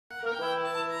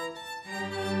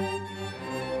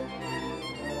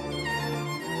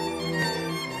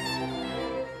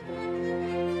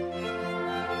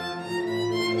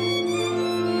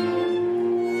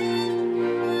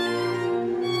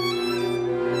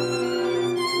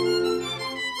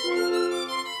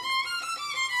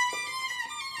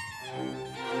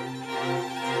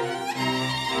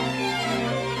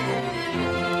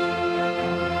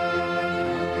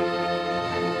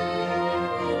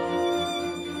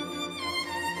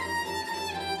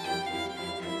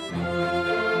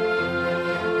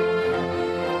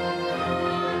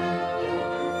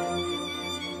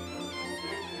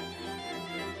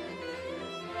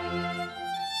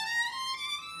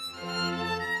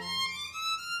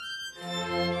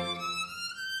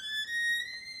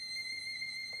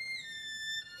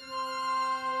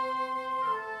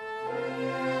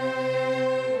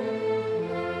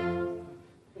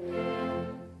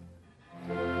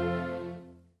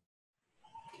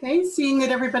Okay, seeing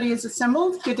that everybody is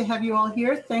assembled, good to have you all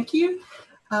here. Thank you.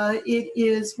 It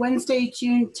is Wednesday,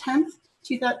 June 10th,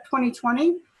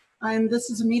 2020, and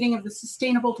this is a meeting of the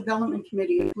Sustainable Development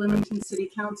Committee of Bloomington City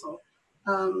Council.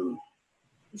 My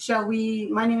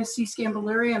name is Sue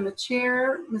Scambaluri, I'm the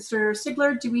chair. Mr.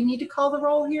 Sigler, do we need to call the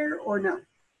roll here or no?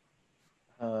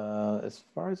 As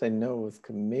far as I know with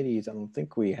committees, I don't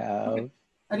think we have. Okay.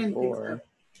 I didn't think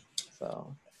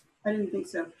so. I didn't think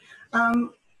so.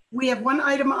 We have one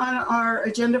item on our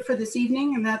agenda for this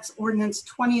evening, and that's Ordinance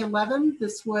 2011.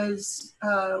 This was,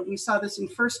 we saw this in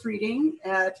first reading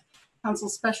at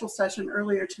Council's special session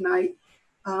earlier tonight.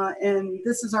 And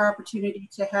this is our opportunity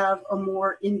to have a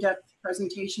more in-depth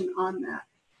presentation on that.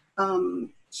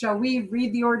 Shall we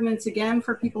read the ordinance again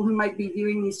for people who might be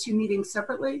viewing these two meetings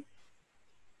separately?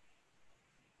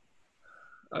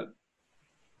 I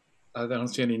don't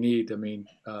see any need. I mean,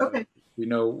 okay. We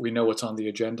know what's on the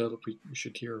agenda. We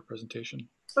should hear a presentation.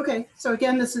 Okay, so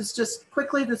again, this is just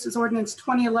quickly, this is Ordinance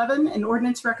 2011, an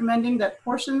ordinance recommending that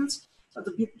portions of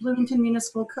the Bloomington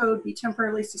Municipal Code be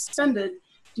temporarily suspended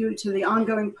due to the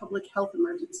ongoing public health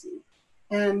emergency.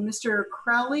 And Mr.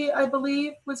 Crowley, I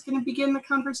believe, was going to begin the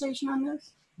conversation on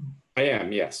this? I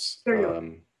am, yes.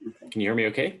 Okay. Can you hear me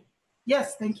okay?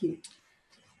 Yes, thank you.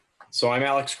 So I'm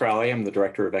Alex Crowley. I'm the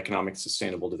Director of Economic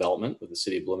Sustainable Development with the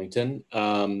City of Bloomington.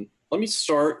 Let me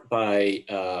start by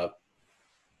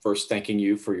first thanking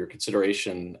you for your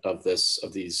consideration of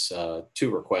these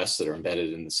two requests that are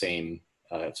embedded in the same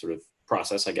sort of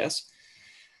process, I guess.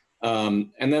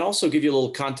 And then also give you a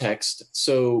little context.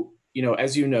 So,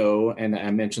 as you know, and I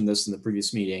mentioned this in the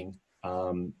previous meeting,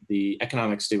 the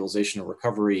Economic Stabilization and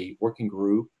Recovery Working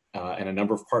Group and a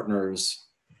number of partners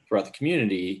throughout the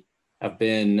community have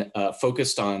been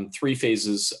focused on three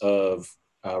phases of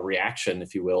reaction,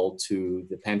 if you will, to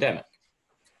the pandemic.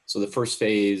 So the first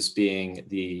phase being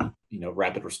the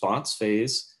rapid response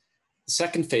phase. The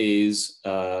second phase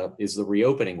is the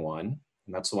reopening one,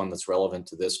 and that's the one that's relevant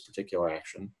to this particular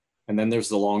action. And then there's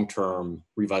the long-term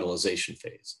revitalization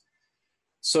phase.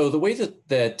 So the way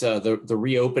that the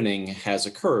reopening has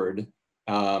occurred,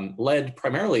 led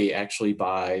primarily actually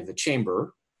by the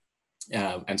chamber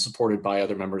and supported by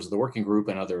other members of the working group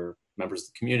and other members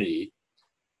of the community,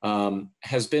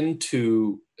 has been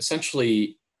to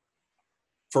essentially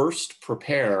first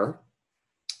prepare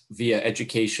via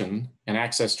education and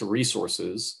access to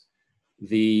resources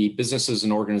the businesses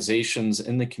and organizations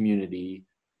in the community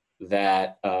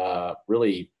that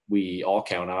really we all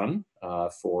count on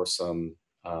for some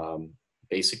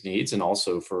basic needs and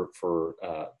also for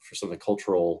some of the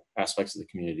cultural aspects of the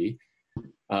community,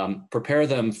 prepare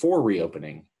them for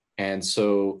reopening. And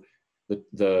so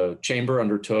the chamber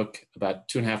undertook about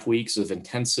 2.5 weeks of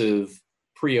intensive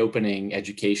pre-opening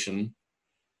education,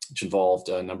 which involved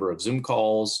a number of Zoom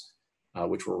calls,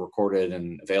 which were recorded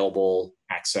and available,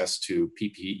 access to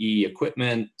PPE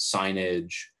equipment,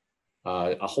 signage,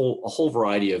 a whole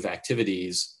variety of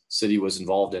activities. City was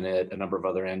involved in it. A number of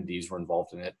other entities were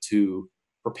involved in it to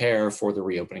prepare for the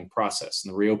reopening process.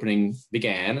 And the reopening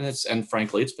began, and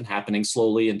frankly, it's been happening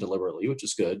slowly and deliberately, which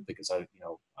is good because I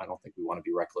don't think we want to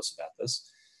be reckless about this.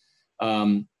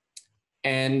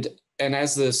 And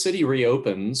as the city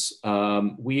reopens,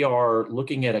 we are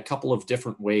looking at a couple of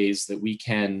different ways that we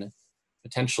can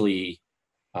potentially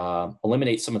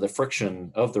eliminate some of the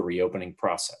friction of the reopening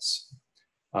process.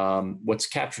 What's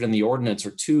captured in the ordinance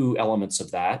are two elements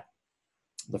of that.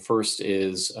 The first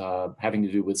is having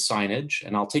to do with signage,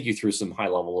 and I'll take you through some high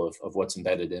level of what's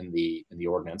embedded in the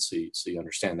ordinance so you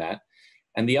understand that.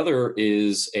 And the other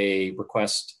is a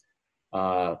request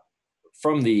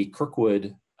from the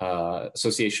Kirkwood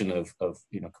Association of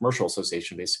Commercial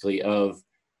Association, basically, of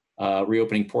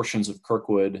reopening portions of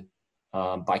Kirkwood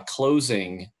by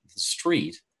closing the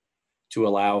street to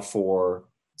allow for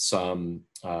some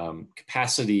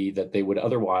capacity that they would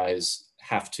otherwise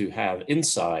have to have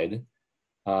inside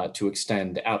to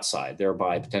extend outside,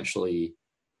 thereby potentially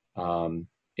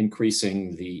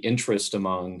increasing the interest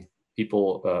among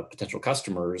people, potential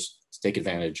customers, to take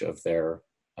advantage of their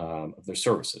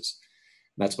services.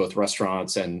 And that's both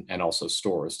restaurants and also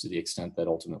stores, to the extent that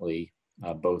ultimately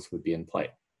both would be in play.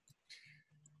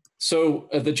 So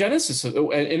the genesis,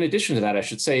 in addition to that, I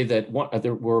should say that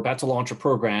we're about to launch a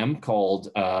program called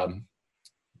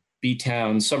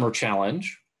B-Town Summer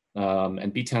Challenge.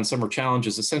 And B-Town Summer Challenge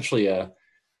is essentially a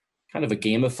kind of a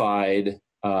gamified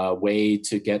way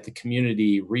to get the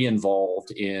community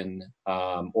re-involved in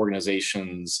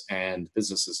organizations and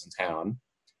businesses in town.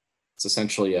 It's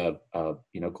essentially a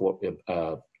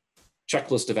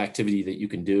checklist of activity that you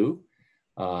can do.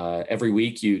 Every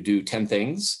week you do 10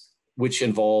 things. which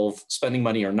involve spending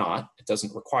money or not. It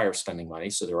doesn't require spending money.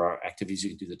 So there are activities you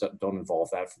can do that don't involve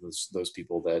that for those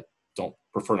people that don't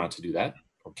prefer not to do that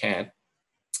or can't.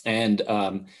 And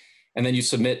then you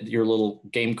submit your little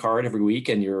game card every week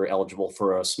and you're eligible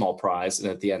for a small prize. And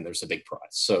at the end, there's a big prize.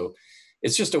 So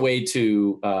it's just a way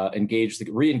to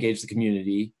re-engage the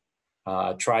community,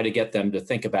 try to get them to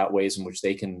think about ways in which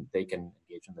they can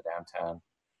engage in the downtown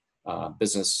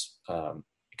business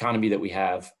economy that we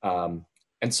have.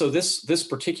 And so this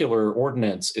particular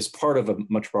ordinance is part of a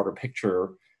much broader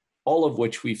picture, all of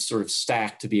which we've sort of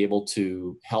stacked to be able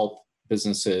to help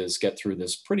businesses get through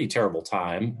this pretty terrible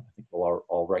time. I think we'll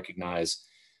all recognize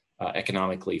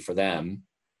economically for them.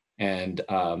 And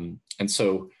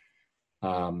so,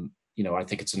 I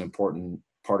think it's an important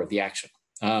part of the action.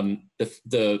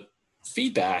 The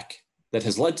feedback that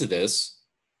has led to this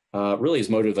really has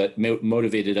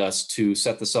motivated us to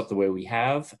set this up the way we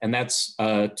have, and that's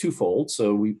twofold.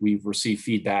 So we've received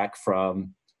feedback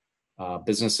from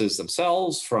businesses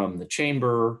themselves, from the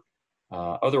chamber,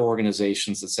 other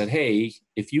organizations that said, hey,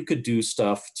 if you could do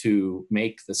stuff to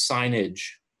make the signage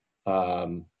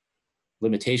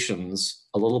limitations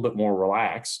a little bit more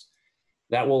relaxed,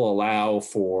 that will allow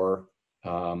for,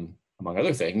 among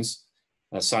other things,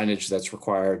 signage that's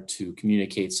required to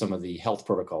communicate some of the health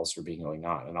protocols that are going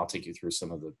on. And I'll take you through some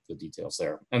of the details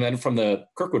there. And then from the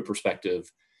Kirkwood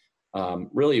perspective,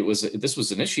 really this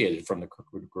was initiated from the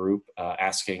Kirkwood group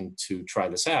asking to try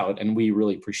this out. And we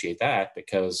really appreciate that,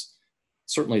 because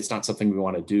certainly it's not something we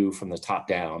want to do from the top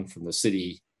down, from the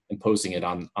city imposing it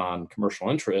on commercial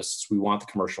interests. We want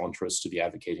the commercial interests to be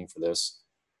advocating for this,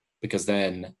 because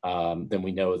then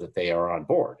we know that they are on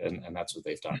board, and that's what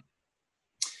they've done.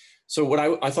 So what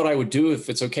I thought I would do, if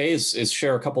it's okay, is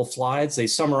share a couple of slides. They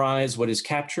summarize what is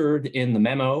captured in the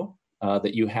memo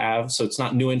that you have. So it's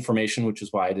not new information, which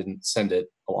is why I didn't send it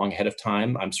along ahead of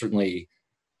time. I'm certainly,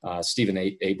 Stephen,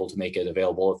 able to make it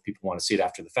available if people want to see it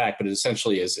after the fact, but it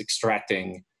essentially is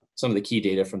extracting some of the key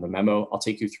data from the memo. I'll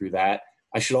take you through that.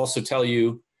 I should also tell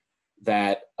you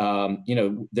that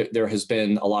there has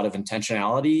been a lot of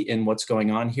intentionality in what's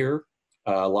going on here.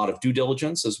 A lot of due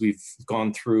diligence as we've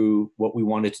gone through what we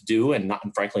wanted to do and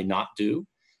frankly not do.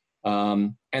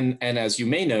 And as you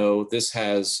may know, this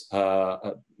is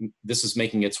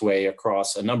making its way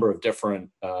across a number of different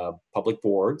public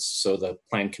boards. So the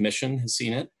Plan Commission has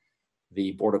seen it,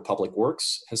 the Board of Public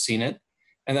Works has seen it,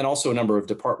 and then also a number of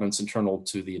departments internal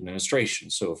to the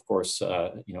administration. So of course,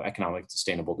 economic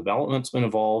sustainable development's been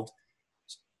involved,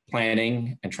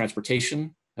 planning and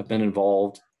transportation have been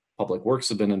involved, Public Works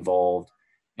have been involved,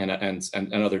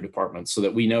 and other departments, so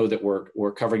that we know that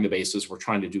we're covering the bases. We're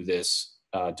trying to do this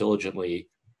diligently,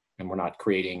 and we're not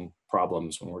creating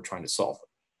problems when we're trying to solve them.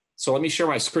 So let me share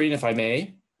my screen, if I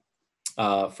may,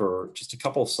 for just a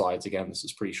couple of slides. Again, this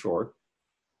is pretty short.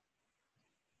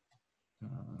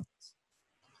 Can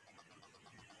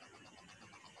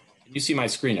you see my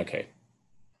screen okay?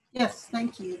 Yes,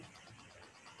 thank you.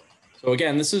 So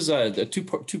again, this is a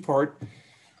two-part.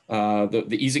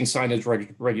 The easing signage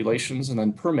regulations, and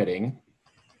then permitting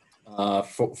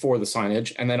for the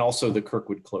signage, and then also the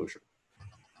Kirkwood closure.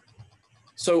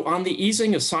 So on the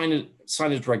easing of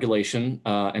signage regulation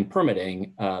and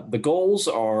permitting, the goals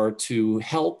are to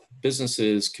help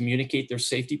businesses communicate their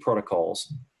safety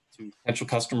protocols to potential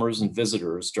customers and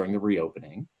visitors during the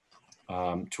reopening,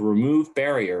 to remove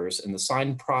barriers in the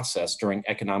sign process during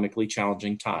economically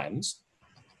challenging times,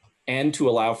 and to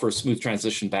allow for a smooth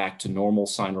transition back to normal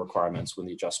sign requirements when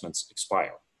the adjustments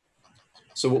expire.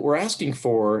 So what we're asking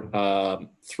for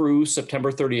through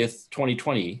September 30th,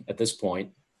 2020 at this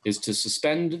point is to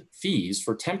suspend fees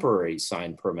for temporary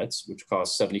sign permits, which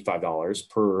cost $75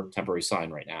 per temporary sign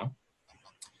right now,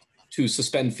 to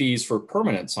suspend fees for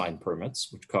permanent sign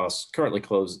permits, which currently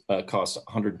cost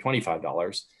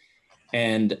 $125,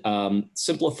 and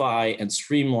simplify and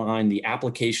streamline the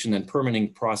application and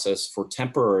permitting process for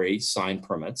temporary sign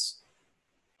permits,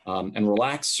 and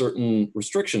relax certain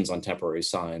restrictions on temporary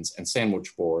signs and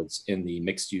sandwich boards in the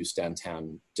mixed-use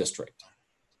downtown district.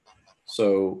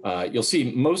 So you'll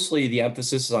see mostly the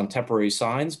emphasis is on temporary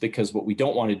signs, because what we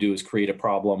don't want to do is create a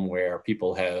problem where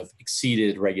people have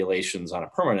exceeded regulations on a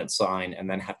permanent sign and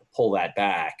then have to pull that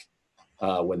back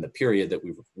when the period that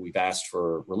we've asked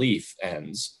for relief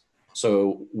ends.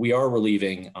 So we are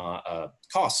relieving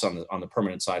costs on the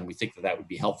permanent side. And we think that would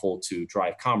be helpful to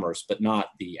drive commerce, but not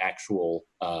the actual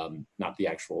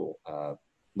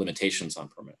limitations on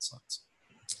permanent signs.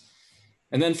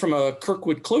 And then from a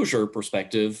Kirkwood closure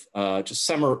perspective,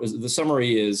 the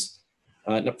summary is,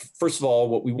 first of all,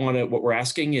 what we're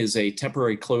asking is a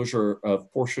temporary closure of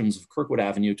portions of Kirkwood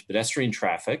Avenue to pedestrian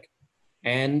traffic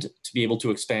and to be able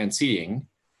to expand seating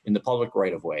in the public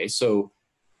right of way. So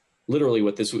literally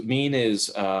what this would mean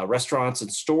is restaurants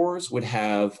and stores would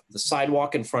have the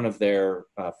sidewalk in front of their,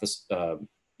 their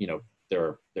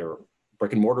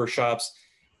brick and mortar shops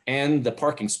and the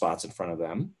parking spots in front of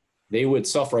them. They would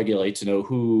self-regulate to know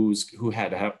who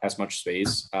had as much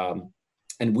space.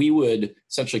 And we would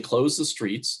essentially close the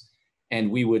streets, and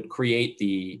we would create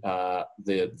the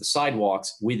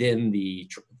sidewalks within the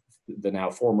now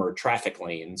former traffic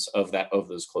lanes of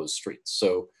those closed streets.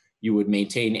 So you would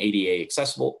maintain ADA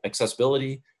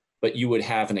accessibility, but you would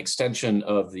have an extension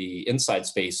of the inside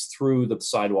space through the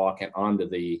sidewalk and onto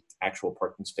the actual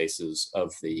parking spaces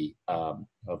of the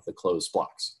closed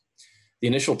blocks. The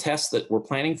initial test that we're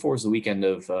planning for is the weekend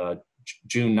of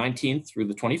June 19th through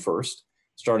the 21st,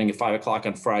 starting at 5 o'clock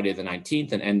on Friday the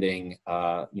 19th and ending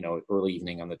early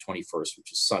evening on the 21st,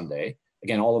 which is Sunday.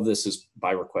 Again, all of this is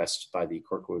by request by the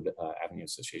Kirkwood Avenue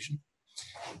Association.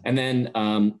 And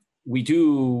then we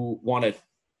do want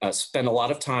to spend a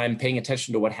lot of time paying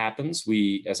attention to what happens.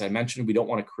 As I mentioned, we don't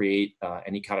want to create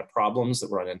any kind of problems that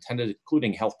were unintended,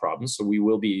 including health problems. So we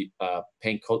will be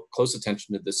paying close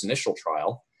attention to this initial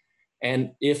trial.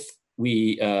 And if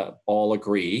we all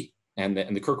agree, and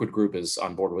the Kirkwood group is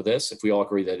on board with this, if we all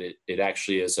agree that it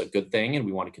actually is a good thing and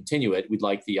we want to continue it, we'd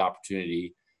like the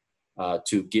opportunity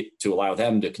to allow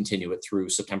them to continue it through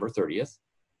September 30th.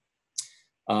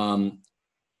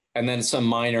 And then some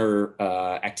minor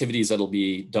activities that'll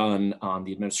be done on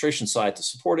the administration side to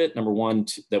support it. Number one,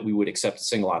 that we would accept a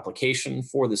single application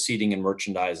for the seating and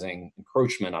merchandising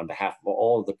encroachment on behalf of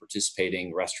all of the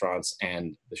participating restaurants,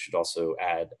 and this should also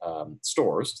add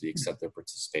stores to the extent they're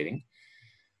participating.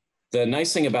 The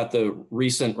nice thing about the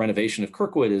recent renovation of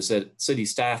Kirkwood is that city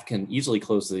staff can easily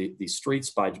close the streets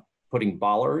by putting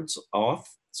bollards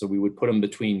off. So we would put them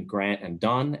between Grant and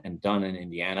Dunn in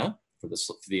Indiana for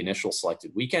the initial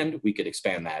selected weekend. We could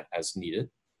expand that as needed.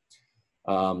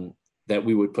 That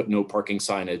we would put no parking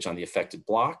signage on the affected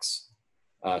blocks,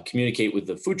 communicate with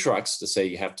the food trucks to say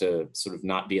you have to sort of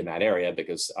not be in that area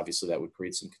because obviously that would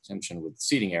create some contention with the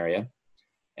seating area.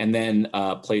 And then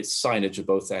place signage at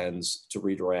both ends to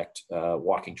redirect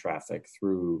walking traffic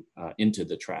through into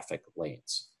the traffic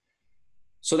lanes.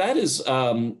 So that's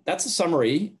a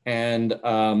summary, and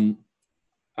I'm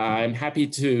happy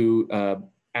to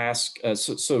ask.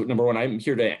 So number one, I'm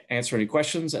here to answer any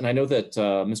questions, and I know that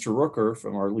Mr. Rooker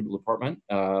from our legal department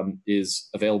is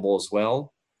available as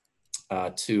well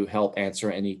to help answer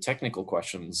any technical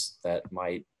questions that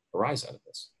might arise out of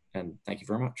this. And thank you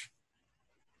very much.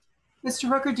 Mr.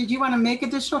 Rooker, did you want to make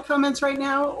additional comments right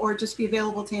now or just be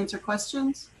available to answer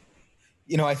questions?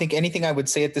 I think anything I would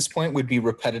say at this point would be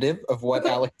repetitive of what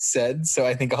Alex said. So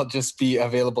I think I'll just be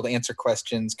available to answer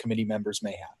questions committee members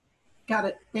may have. Got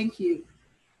it. Thank you.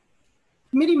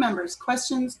 Committee members,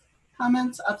 questions,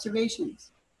 comments,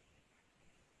 observations?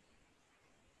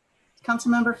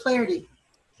 Councilmember Flaherty.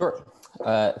 Sure.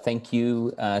 Thank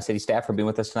you, city staff, for being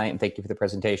with us tonight, and thank you for the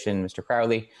presentation, Mr.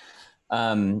 Crowley.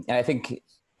 And I think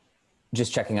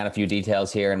just checking on a few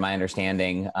details here and my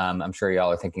understanding, I'm sure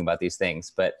y'all are thinking about these things,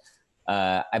 but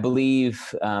I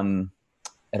believe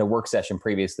at a work session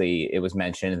previously, it was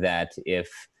mentioned that if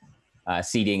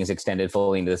seating is extended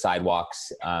fully into the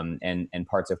sidewalks and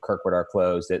parts of Kirkwood are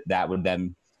closed, that would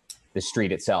then, the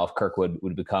street itself, Kirkwood,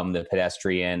 would become the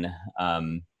pedestrian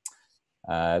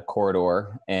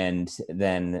corridor. And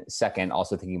then second,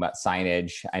 also thinking about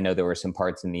signage, I know there were some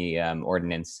parts in the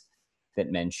ordinance that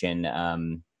mention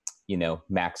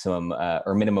maximum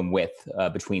or minimum width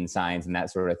between signs and that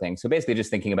sort of thing. So basically just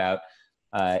thinking about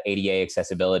ADA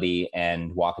accessibility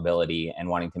and walkability and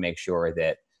wanting to make sure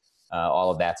that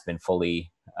all of that's been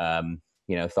fully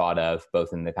thought of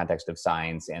both in the context of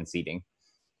signs and seating.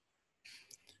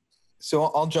 So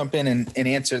I'll jump in and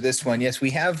answer this one. Yes,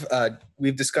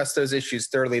 we've discussed those issues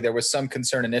thoroughly. There was some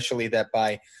concern initially that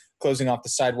by closing off the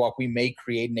sidewalk, we may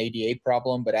create an ADA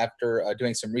problem, but after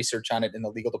doing some research on it in the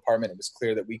legal department, it was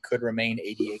clear that we could remain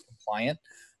ADA compliant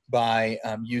by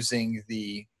using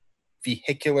the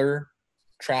vehicular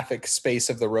traffic space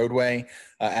of the roadway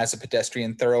as a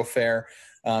pedestrian thoroughfare.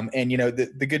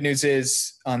 The good news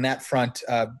is on that front,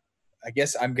 I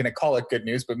guess I'm going to call it good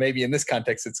news, but maybe in this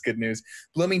context, it's good news.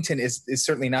 Bloomington is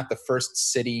certainly not the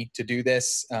first city to do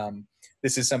this.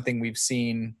 This is something we've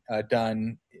seen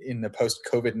done in the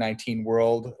post-COVID-19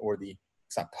 world, or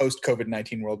it's not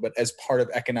post-COVID-19 world, but as part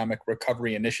of economic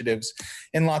recovery initiatives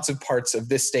in lots of parts of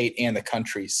this state and the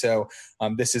country. So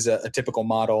this is a typical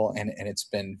model, and it's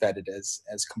been vetted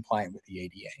as compliant with the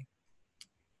ADA.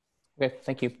 Okay,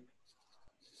 thank you.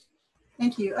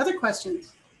 Thank you. Other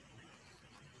questions?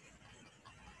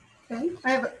 Okay,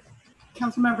 I have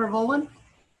Councilmember Volin?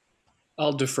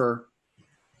 I'll defer.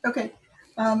 Okay.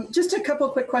 Just a couple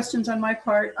of quick questions on my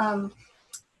part.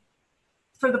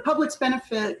 For the public's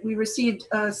benefit, we received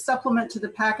a supplement to the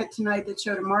packet tonight that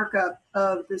showed a markup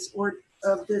of this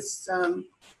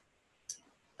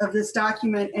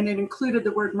document, and it included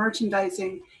the word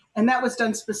merchandising, and that was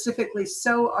done specifically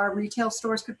so our retail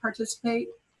stores could participate.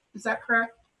 Is that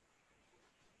correct?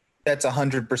 That's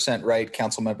 100% right,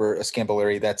 Councilmember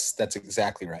Scamboleri. That's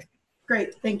exactly right.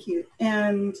 Great, thank you.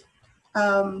 And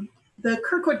the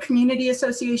Kirkwood Community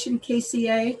Association,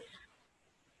 KCA,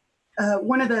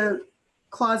 one of the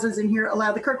clauses in here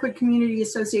allow the Kirkwood Community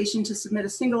Association to submit a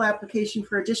single application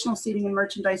for additional seating and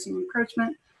merchandising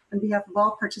encroachment on behalf of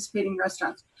all participating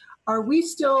restaurants. Are we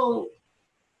still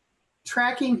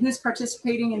tracking who's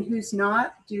participating and who's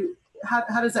not?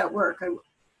 How does that work?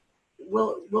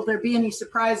 Will there be any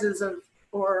surprises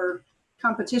or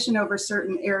competition over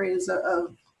certain areas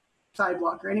of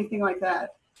sidewalk or anything like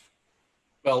that?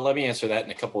 Well, let me answer that in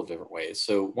a couple of different ways.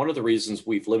 So one of the reasons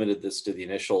we've limited this to the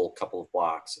initial couple of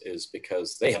blocks is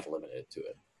because they have limited it to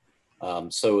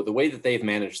it. So the way that they've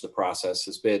managed the process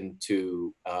has been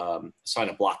to assign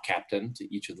a block captain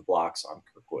to each of the blocks on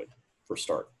Kirkwood for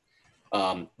start.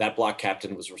 That block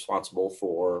captain was responsible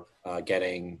for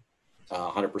getting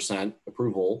 100%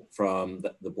 approval from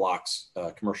the block's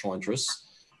commercial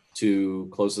interests to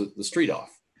close the street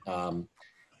off.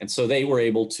 And so they were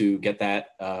able to get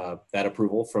that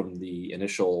approval from the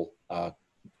initial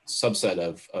subset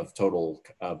of total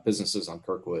businesses on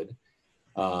Kirkwood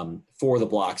for the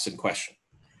blocks in question.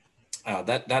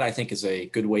 That I think is a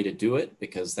good way to do it,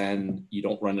 because then you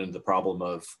don't run into the problem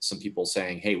of some people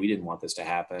saying, "Hey, we didn't want this to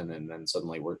happen," and then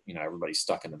suddenly everybody's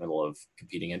stuck in the middle of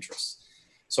competing interests.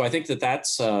 So I think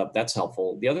that's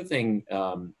helpful. The other thing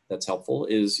that's helpful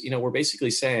is we're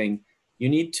basically saying, you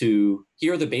need to,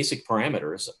 here are the basic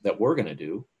parameters that we're going to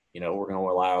do. We're going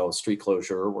to allow street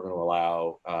closure. We're going to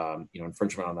allow,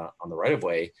 infringement on the right of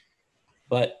way,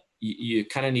 but you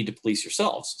kind of need to police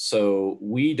yourselves. So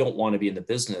we don't want to be in the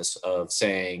business of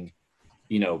saying,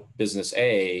 business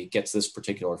A gets this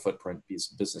particular footprint,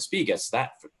 business B gets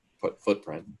that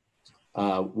footprint.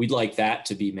 We'd like that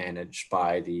to be managed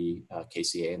by the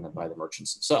KCA and then by the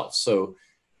merchants themselves.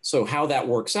 So how that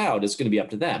works out is going to be up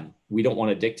to them. We don't want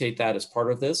to dictate that as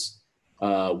part of this.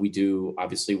 We do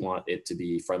obviously want it to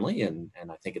be friendly, and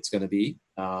I think it's going to be.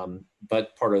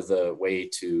 But part of the way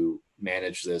to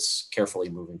manage this carefully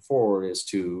moving forward is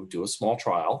to do a small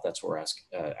trial. That's what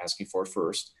we're asking for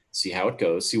first, see how it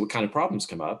goes, see what kind of problems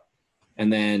come up,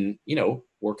 and then,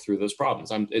 work through those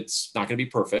problems. It's not going to be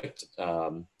perfect.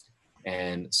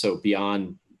 And so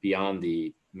beyond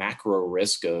the macro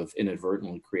risk of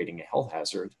inadvertently creating a health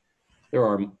hazard, there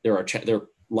are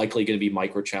likely going to be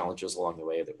micro challenges along the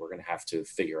way that we're going to have to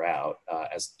figure out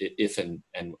as if and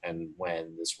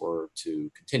when this were to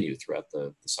continue throughout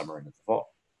the summer and the fall.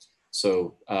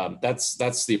 So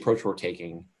that's the approach we're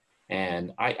taking,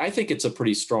 and I think it's a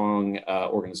pretty strong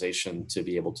organization to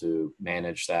be able to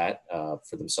manage that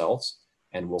for themselves,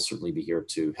 and we'll certainly be here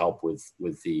to help with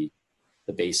the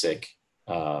basic.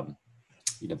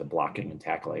 The blocking and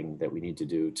tackling that we need to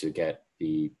do to get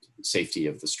the safety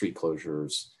of the street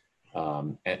closures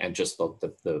and just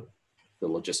the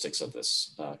logistics of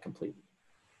this completed.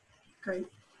 Great,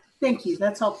 thank you.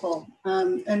 That's helpful.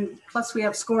 And plus, we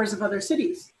have scores of other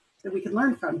cities that we can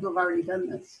learn from who have already done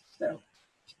this. So,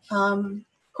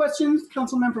 questions,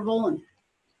 Councilmember Volin?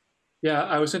 Yeah,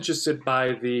 I was interested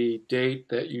by the date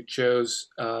that you chose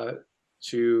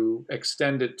to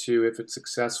extend it to, if it's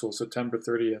successful, September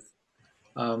 30th.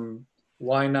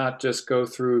 Why not just go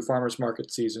through farmers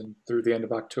market season through the end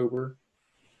of October?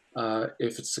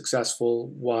 If it's successful,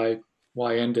 why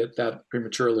end it that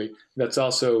prematurely? That's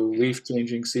also leaf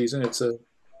changing season. It's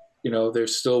there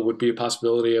still would be a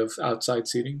possibility of outside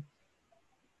seating.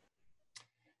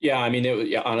 Yeah,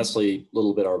 honestly, a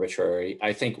little bit arbitrary.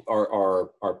 I think our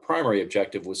primary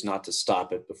objective was not to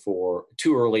stop it before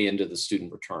too early into the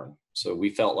student return. So we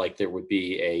felt like there would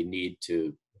be a need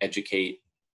to educate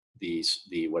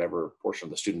the whatever portion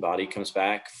of the student body comes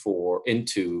back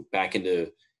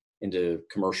into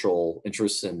commercial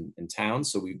interests in town.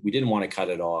 So we didn't want to cut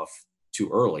it off too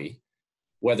early.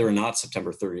 Whether or not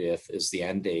September 30th is the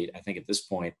end date, I think at this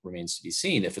point remains to be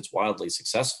seen. If it's wildly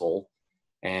successful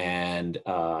and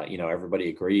everybody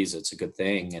agrees it's a good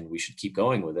thing and we should keep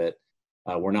going with it,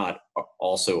 we're not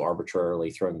also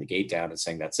arbitrarily throwing the gate down and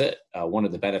saying that's it. One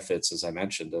of the benefits, as I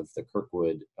mentioned, of the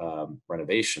Kirkwood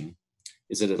renovation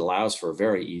is that it allows for a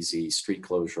very easy street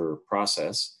closure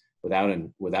process without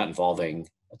involving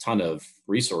a ton of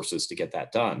resources to get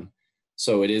that done.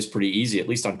 So it is pretty easy, at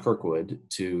least on Kirkwood,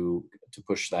 to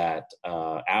push that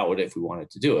out if we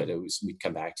wanted to do it. We'd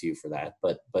come back to you for that.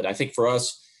 But I think for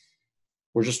us,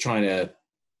 we're just trying to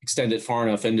extend it far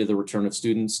enough into the return of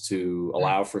students to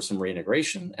allow for some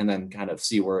reintegration, and then kind of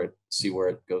see where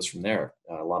it goes from there.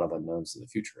 A lot of unknowns in the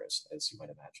future, as you might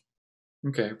imagine.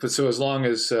 Okay, but so as long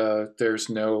as there's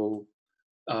no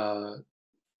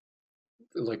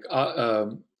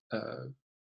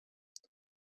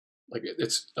like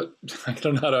it's I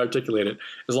don't know how to articulate it.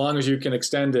 As long as you can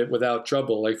extend it without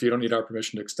trouble, like if you don't need our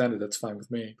permission to extend it, that's fine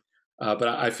with me. But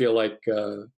I feel like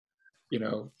you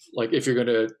know, like if you're going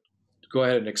to go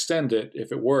ahead and extend it,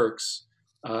 if it works,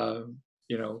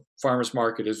 you know, farmers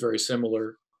market is very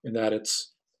similar in that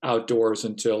it's outdoors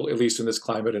until, at least in this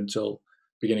climate, until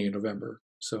beginning of November.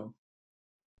 So,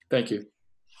 thank you.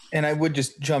 And I would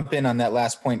just jump in on that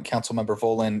last point, Councilmember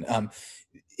Volin.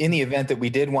 In the event that we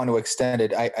did want to extend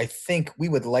it, I think we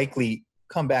would likely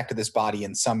come back to this body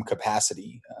in some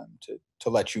capacity to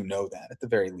let you know that at the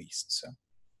very least. So,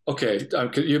 okay,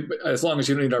 as long as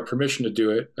you don't need our permission to do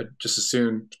it, I'd just as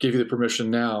soon give you the permission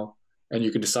now, and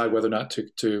you can decide whether or not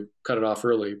to cut it off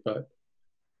early. But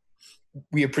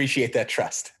we appreciate that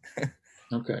trust.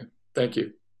 Okay, thank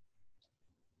you.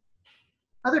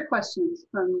 Other questions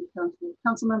from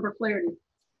Councilmember Flaherty?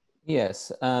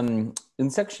 Yes, in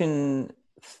section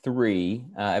 3,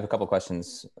 I have a couple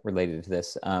questions related to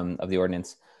this of the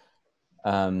ordinance.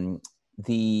 I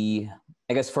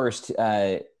guess first,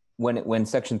 when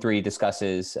section 3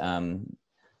 discusses, let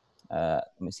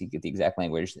me see, get the exact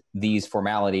language, these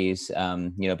formalities,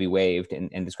 you know, be waived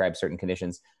and describe certain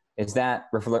conditions. Is that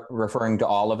referring to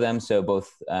all of them? So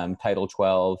both Title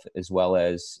 12 as well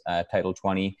as Title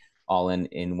 20, all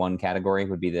in one category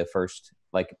would be the first,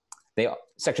 like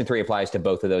section 3 applies to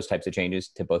both of those types of changes,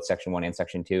 to both section 1 and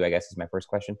section 2, I guess is my first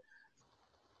question.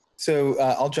 So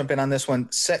I'll jump in on this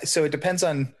one. So it depends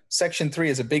on, section 3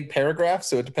 is a big paragraph.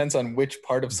 So it depends on which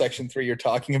part of section 3 you're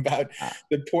talking about.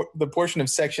 The portion of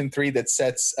section 3 that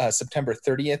sets September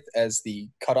 30th as the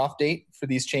cutoff date for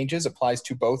these changes applies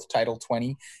to both Title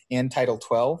 20 and Title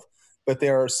 12. But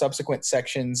there are subsequent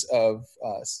sections of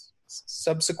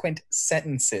subsequent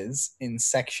sentences in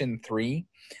section 3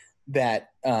 that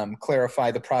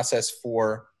clarify the process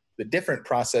for the different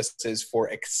processes for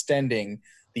extending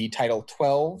the Title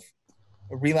 12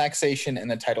 relaxation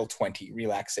and the Title 20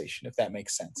 relaxation, if that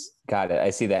makes sense. Got it. I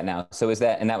see that now. So is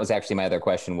that, and that was actually my other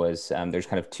question was, there's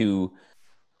kind of two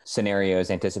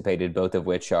scenarios anticipated, both of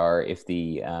which are if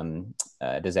the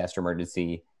disaster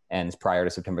emergency ends prior to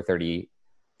September 30,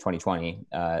 2020,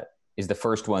 is the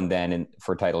first one then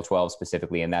for Title 12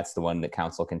 specifically, and that's the one that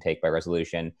council can take by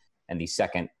resolution. And the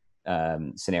second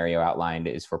scenario outlined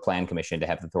is for Plan Commission to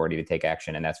have the authority to take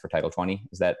action, and that's for Title 20.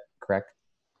 Is that correct?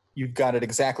 You've got it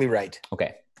exactly right.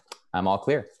 Okay, I'm all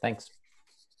clear. Thanks.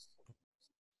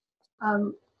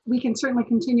 We can certainly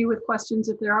continue with questions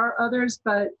if there are others,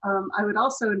 but I would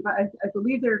also invite, I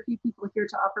believe there are a few people here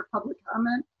to offer public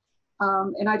comment.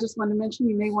 And I just want to mention,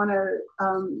 you may want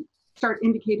to start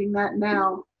indicating that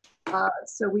now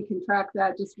so we can track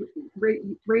that. Just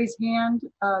raise hand.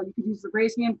 You can use the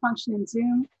raise hand function in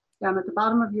Zoom. Down at the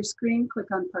bottom of your screen,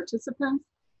 click on participants.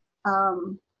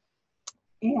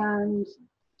 And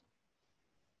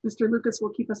Mr. Lucas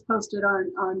will keep us posted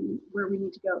on where we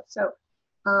need to go. So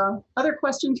other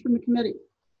questions from the committee?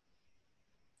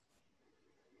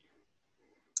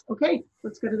 Okay,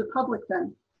 let's go to the public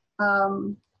then.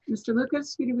 Mr.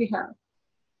 Lucas, who do we have?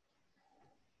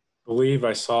 I believe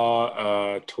I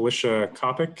saw Talisha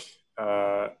Kopic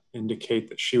indicate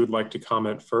that she would like to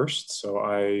comment first. So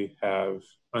I have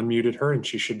unmuted her and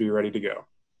she should be ready to go.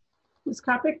 Ms.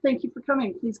 Kopic, thank you for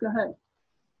coming. Please go ahead.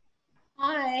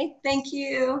 Hi, thank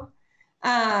you.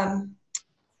 And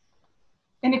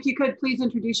if you could, please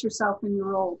introduce yourself and your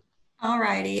role. All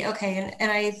righty, okay, and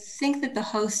I think that the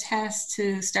host has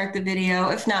to start the video.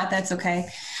 If not, that's okay.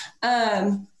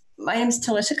 My name is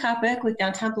Talisha Kopic with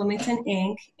Downtown Bloomington,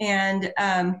 Inc. And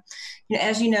you know,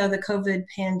 as you know, the COVID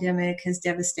pandemic has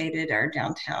devastated our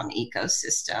downtown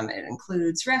ecosystem. It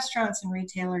includes restaurants and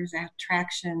retailers,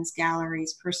 attractions,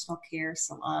 galleries, personal care,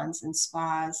 salons, and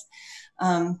spas.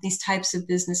 These types of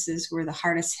businesses were the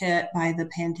hardest hit by the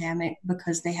pandemic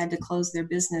because they had to close their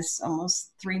business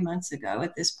almost 3 months ago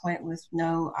at this point with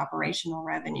no operational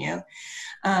revenue.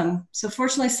 So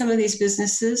fortunately, some of these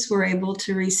businesses were able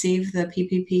to receive the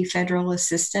PPP federal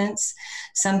assistance.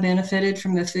 Some benefited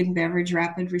from the food and beverage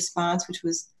rapid response, which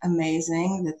was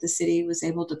amazing that the city was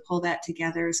able to pull that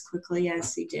together as quickly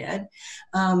as they did.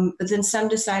 But then some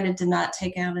decided to not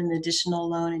take out an additional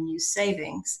loan and use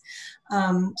savings.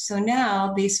 So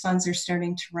now these funds are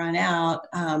starting to run out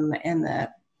and the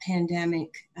pandemic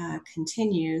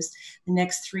continues, the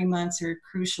next 3 months are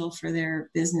crucial for their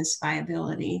business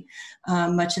viability.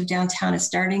 Much of downtown is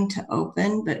starting to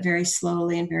open, but very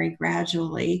slowly and very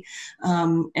gradually.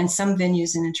 And some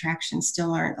venues and attractions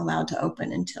still aren't allowed to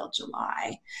open until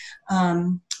July.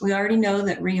 We already know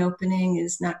that reopening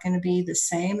is not going to be the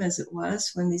same as it was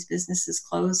when these businesses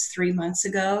closed 3 months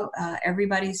ago.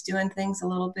 Everybody's doing things a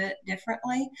little bit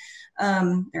differently.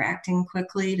 They're acting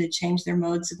quickly to change their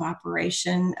modes of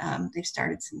operation. They've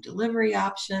started some delivery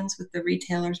options with the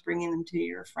retailers bringing them to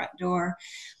your front door,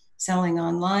 selling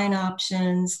online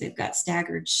options. They've got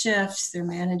staggered shifts. They're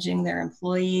managing their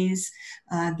employees,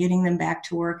 getting them back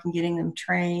to work and getting them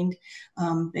trained.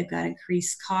 They've got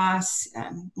increased costs.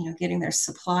 Getting their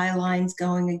supply lines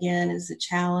going again is a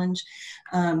challenge.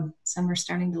 Some are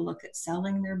starting to look at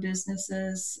selling their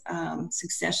businesses,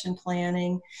 succession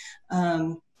planning.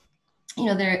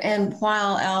 And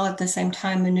while all at the same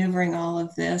time maneuvering all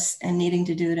of this and needing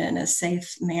to do it in a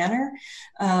safe manner,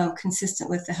 consistent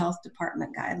with the health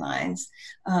department guidelines,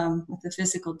 with the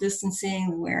physical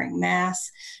distancing, the wearing masks,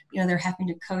 they're having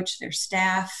to coach their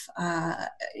staff,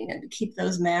 to keep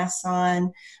those masks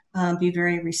on, be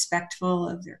very respectful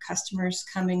of their customers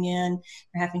coming in.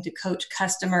 They're having to coach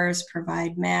customers,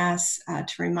 provide masks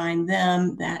to remind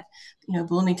them that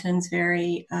Bloomington's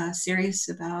very serious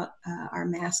about our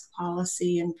mask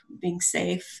policy and being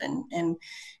safe,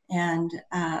 and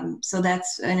so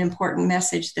that's an important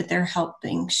message that they're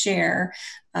helping share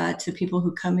to people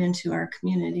who come into our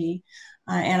community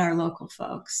and our local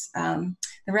folks.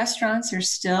 The restaurants are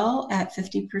still at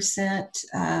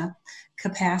 50%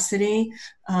 capacity.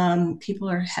 People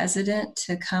are hesitant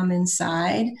to come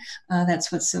inside.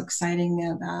 That's what's so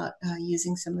exciting about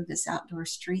using some of this outdoor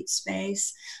street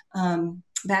space.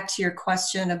 Back to your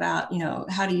question about,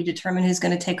 how do you determine who's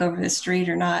going to take over the street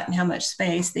or not and how much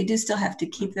space? They do still have to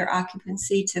keep their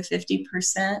occupancy to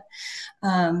 50%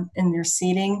 in their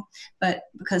seating, but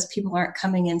because people aren't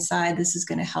coming inside, this is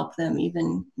going to help them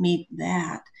even meet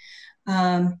that.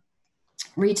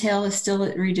 Retail is still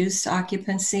at reduced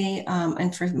occupancy,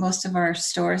 and for most of our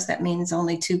stores, that means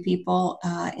only 2 people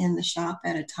in the shop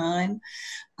at a time.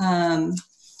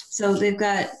 So they've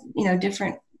got,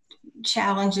 different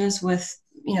challenges with,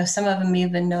 some of them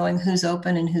even knowing who's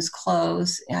open and who's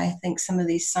closed. I think some of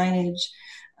these signage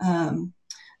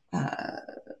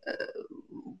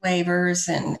waivers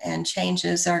and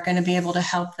changes are going to be able to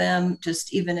help them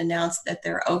just even announce that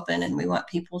they're open and we want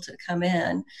people to come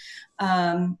in.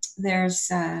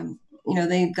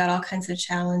 They've got all kinds of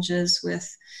challenges with,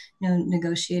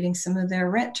 negotiating some of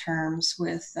their rent terms,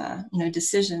 with,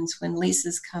 decisions when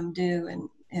leases come due, and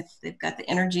if they've got the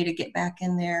energy to get back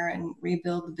in there and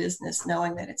rebuild the business,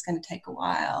 knowing that it's going to take a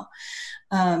while.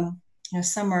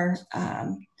 Some are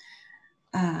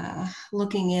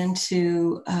looking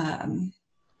into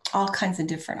all kinds of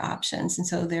different options. And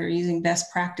so they're using best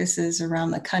practices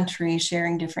around the country,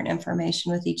 sharing different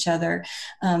information with each other.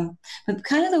 But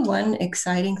kind of the one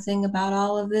exciting thing about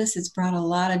all of this, it's brought a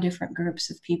lot of different groups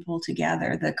of people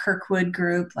together. The Kirkwood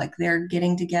group, they're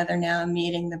getting together now and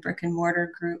meeting. The brick and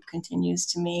mortar group continues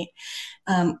to meet.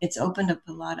 It's opened up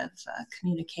a lot of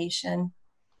communication.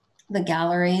 The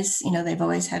galleries, they've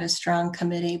always had a strong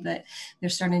committee, but they're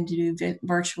starting to do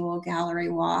virtual gallery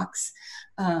walks.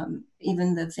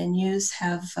 Even the venues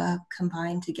have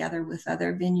combined together with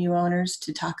other venue owners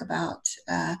to talk about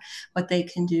what they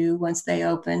can do once they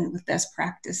open with best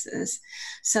practices.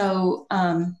 So,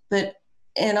 but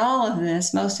in all of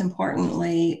this, most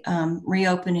importantly,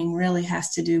 reopening really has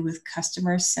to do with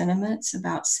customer sentiments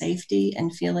about safety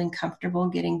and feeling comfortable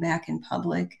getting back in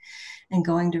public and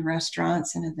going to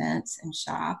restaurants and events and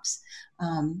shops.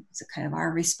 It's kind of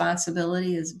our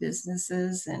responsibility as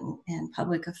businesses and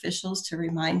public officials to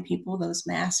remind people those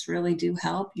masks really do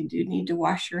help. You do need to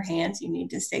wash your hands. You need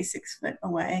to stay 6 foot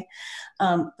away.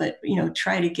 But,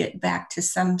 try to get back to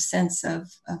some sense of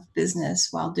business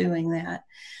while doing that.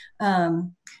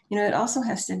 It also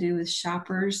has to do with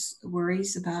shoppers'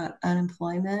 worries about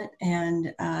unemployment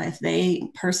and if they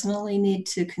personally need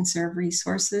to conserve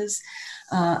resources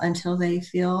until they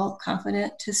feel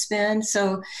confident to spend.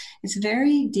 So it's a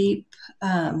very deep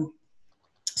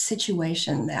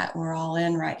situation that we're all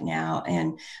in right now.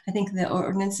 And I think the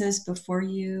ordinances before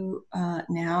you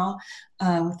now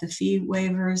with the fee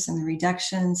waivers and the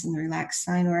reductions and the relaxed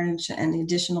sign ordinance and the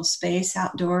additional space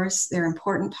outdoors, they're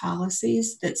important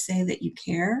policies that say that you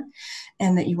care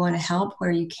and that you want to help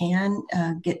where you can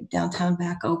get downtown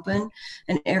back open,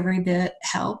 and every bit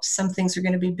helps. Some things are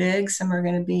going to be big, some are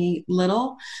going to be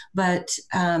little, but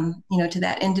to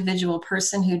that individual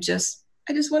person who I just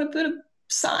want to put a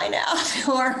sign out,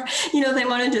 or, they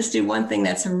want to just do one thing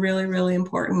that's really, really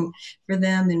important for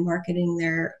them in marketing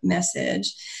their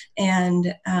message.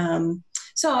 And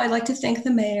so I'd like to thank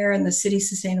the mayor and the city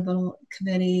sustainable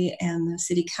committee and the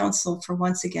city council for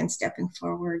once again stepping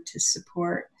forward to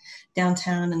support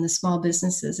downtown and the small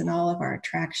businesses and all of our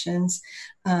attractions.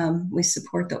 We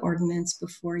support the ordinance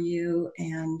before you,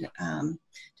 and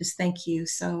just thank you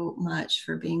so much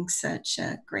for being such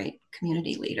great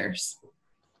community leaders.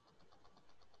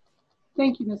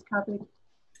 Thank you, Ms. Kopic.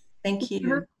 Thank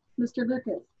you. Mr.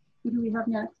 Lucas, who do we have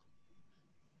next?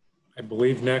 I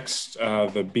believe next,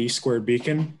 the B Squared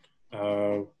Beacon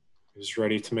is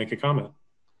ready to make a comment.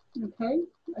 Okay,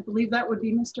 I believe that would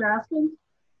be Mr. Askins.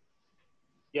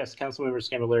 Yes, Councilmember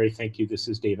Scamilleri, thank you. This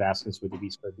is Dave Askins with the B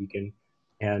Squared Beacon.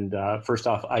 And first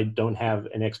off, I don't have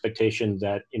an expectation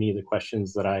that any of the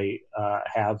questions that I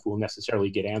have will necessarily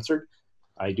get answered.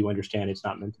 I do understand it's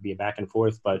not meant to be a back and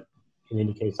forth, but in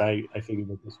any case, I figured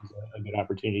that this was a good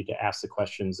opportunity to ask the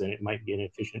questions, and it might be an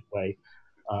efficient way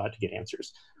to get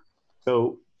answers.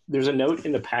 So there's a note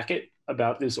in the packet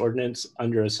about this ordinance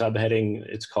under a subheading.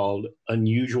 It's called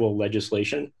unusual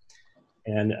legislation.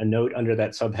 And a note under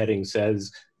that subheading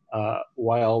says,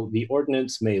 while the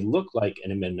ordinance may look like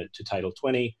an amendment to Title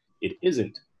 20, it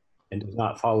isn't and does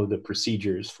not follow the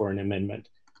procedures for an amendment.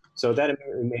 So that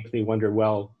makes me wonder,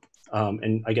 well,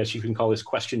 and I guess you can call this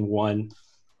question one,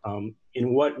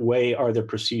 in what way are the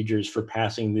procedures for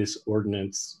passing this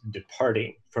ordinance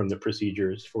departing from the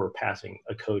procedures for passing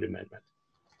a code amendment?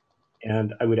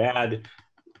 And I would add,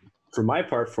 for my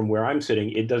part, from where I'm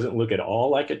sitting, it doesn't look at all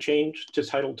like a change to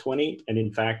Title 20. And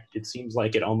in fact, it seems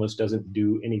like it almost doesn't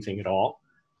do anything at all.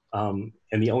 And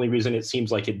the only reason it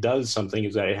seems like it does something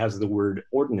is that it has the word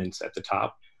ordinance at the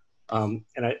top. And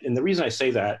the reason I say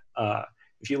that,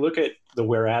 if you look at the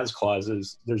whereas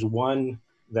clauses, there's one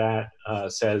that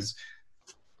says,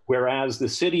 whereas the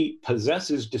city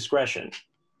possesses discretion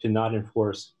to not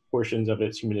enforce portions of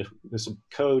its municipal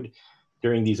code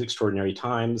during these extraordinary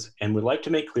times, and would like to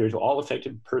make clear to all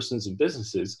affected persons and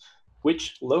businesses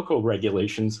which local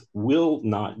regulations will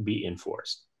not be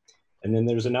enforced. And then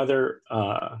there's another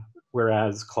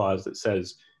whereas clause that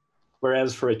says,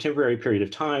 whereas for a temporary period of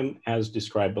time, as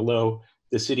described below,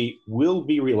 the city will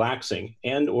be relaxing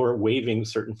and or waiving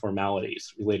certain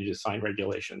formalities related to sign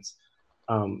regulations.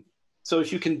 So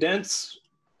if you condense,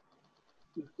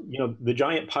 the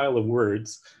giant pile of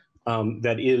words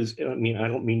that is, I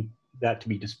don't mean that to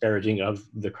be disparaging of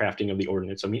the crafting of the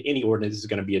ordinance. I mean, any ordinance is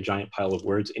going to be a giant pile of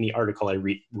words. Any article I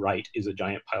write is a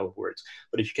giant pile of words.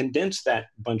 But if you condense that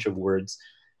bunch of words,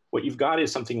 what you've got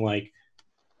is something like,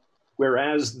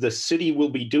 whereas the city will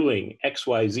be doing X,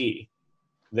 Y, Z,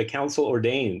 the council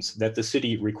ordains that the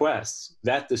city requests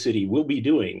that the city will be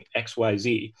doing X, Y,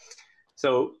 Z.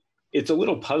 So it's a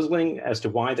little puzzling as to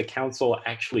why the council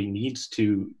actually needs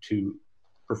to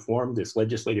perform this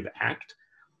legislative act.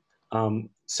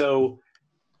 So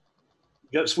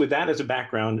just with that as a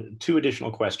background, two additional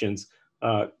questions.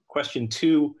 Question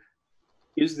two,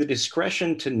 is the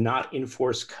discretion to not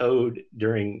enforce code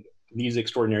during these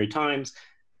extraordinary times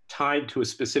tied to a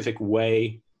specific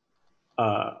way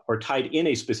or tied in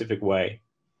a specific way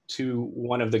to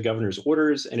one of the governor's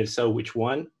orders? And if so, which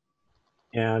one?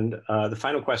 And the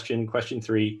final question, question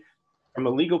three, from a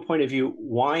legal point of view,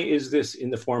 why is this in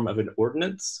the form of an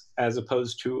ordinance as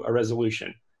opposed to a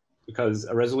resolution? Because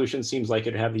a resolution seems like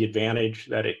it'd have the advantage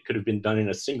that it could have been done in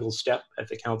a single step at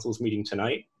the council's meeting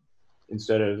tonight,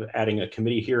 instead of adding a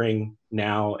committee hearing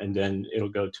now and then it'll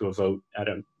go to a vote at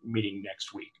a meeting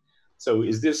next week. So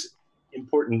is this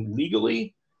important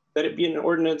legally that it be an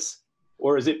ordinance,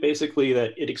 or is it basically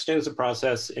that it extends the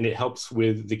process and it helps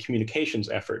with the communications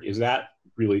effort? Is that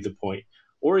really the point?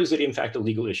 Or is it in fact a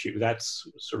legal issue? That's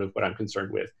sort of what I'm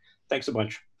concerned with. Thanks a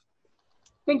bunch.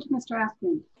 Thank you, Mr.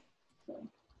 Askins.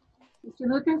 Mr.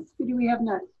 Lucas, who do we have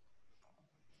next?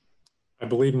 I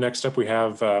believe next up we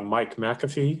have Mike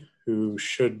McAfee, who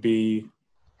should be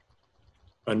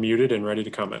unmuted and ready to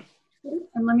comment.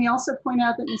 And let me also point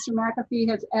out that Mr. McAfee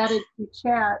has added to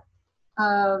chat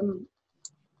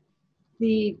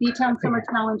the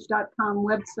btownsummerchallenge.com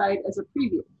website as a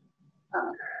preview.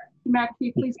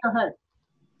 McAfee, please go ahead.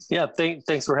 Yeah,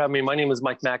 thanks for having me. My name is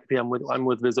Mike McAfee. I'm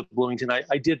with Visit Bloomington.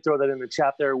 I did throw that in the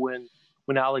chat there when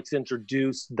Alex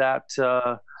introduced that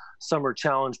summer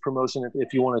challenge promotion.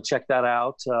 If you want to check that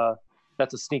out,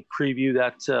 that's a sneak preview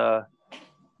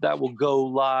that will go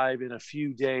live in a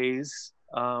few days.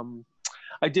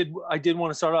 I did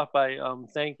want to start off by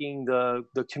thanking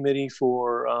the committee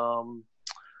for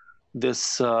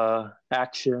this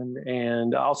action,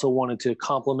 and I also wanted to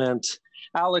compliment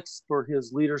Alex for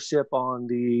his leadership on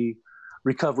the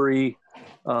recovery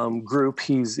group.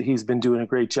 He's been doing a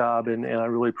great job, and I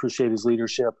really appreciate his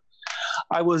leadership.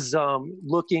 I was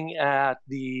looking at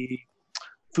the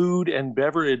Food and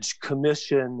Beverage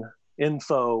Commission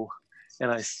info,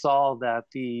 and I saw that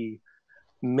the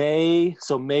May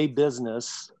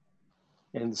business,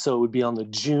 and so it would be on the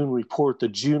June report. The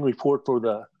June report for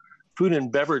the food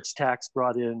and beverage tax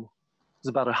brought in was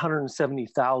about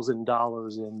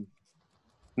 $170,000 in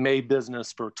May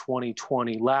business for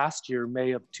 2020. Last year,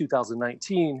 May of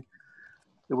 2019,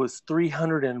 it was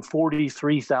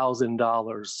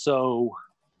 $343,000. So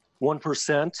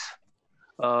 1%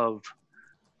 of,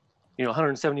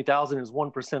 170,000 is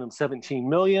 1% of 17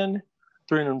 million.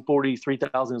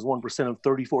 343,000 is 1% of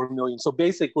 34 million. So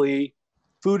basically,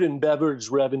 food and beverage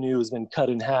revenue has been cut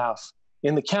in half.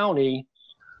 In the county,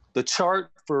 the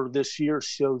chart for this year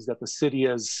shows that the city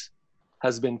has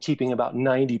been keeping about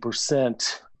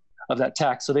 90% of that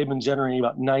tax. So they've been generating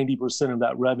about 90% of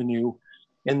that revenue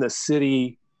in the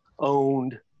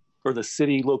city-owned or the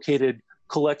city-located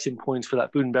collection points for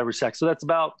that food and beverage tax. So that's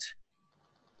about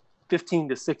 $15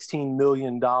 to $16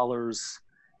 million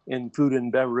in food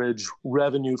and beverage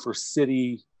revenue for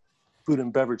city food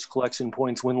and beverage collection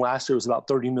points, when last year was about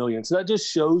 30 million. So that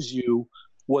just shows you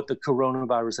what the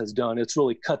coronavirus has done. It's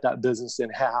really cut that business in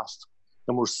half.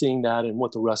 And we're seeing that in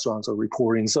what the restaurants are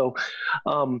reporting. So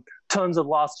tons of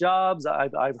lost jobs.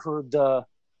 I've heard,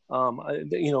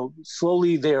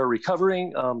 slowly they're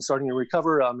recovering, starting to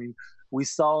recover. I mean, we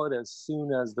saw it as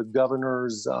soon as the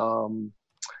governor's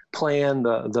plan,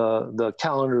 the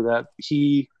calendar that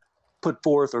he put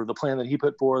forth, or the plan that he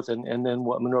put forth, and then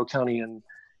what Monroe County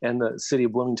and the city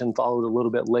of Bloomington followed a little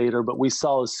bit later. But we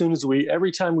saw as soon as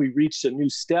every time we reached a new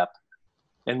step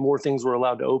and more things were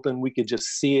allowed to open, we could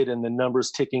just see it in the numbers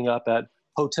ticking up at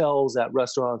hotels, at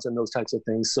restaurants, and those types of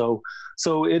things. So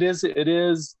it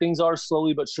is, things are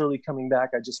slowly but surely coming back.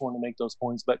 I just want to make those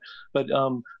points, but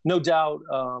no doubt,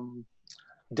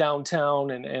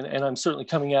 downtown, and I'm certainly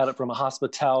coming at it from a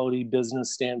hospitality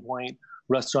business standpoint.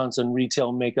 Restaurants and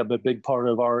retail make up a big part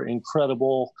of our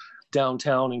incredible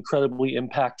downtown, incredibly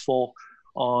impactful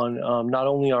on not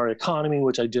only our economy,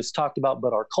 which I just talked about,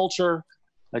 but our culture,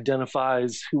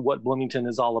 identifies what Bloomington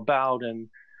is all about, and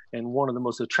one of the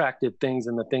most attractive things,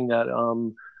 and the thing that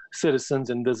citizens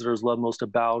and visitors love most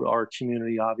about our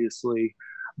community, obviously.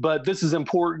 But this is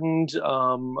important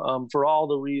for all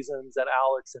the reasons that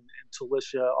Alex and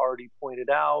Talisha already pointed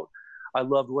out. I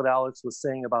loved what Alex was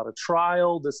saying about a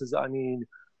trial. This is,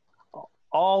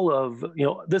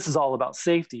 this is all about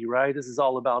safety, right? This is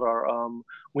all about our,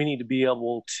 we need to be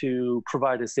able to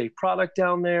provide a safe product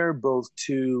down there, both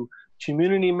to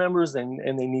community members, and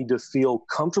they need to feel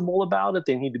comfortable about it.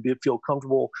 They need to feel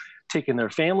comfortable taking their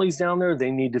families down there.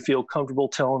 They need to feel comfortable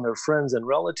telling their friends and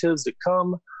relatives to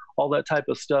come, all that type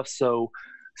of stuff. So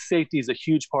safety is a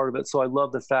huge part of it. So I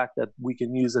love the fact that we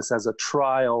can use this as a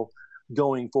trial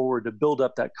going forward to build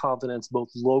up that confidence, both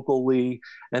locally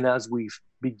and as we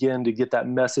begin to get that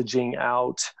messaging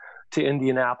out to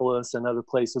Indianapolis and other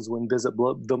places when Visit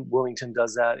Bloomington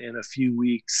does that in a few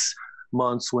weeks,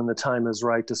 months, when the time is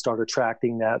right to start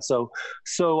attracting that. So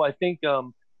I think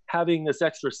having this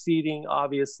extra seating,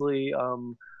 obviously,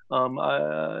 to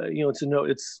know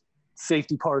it's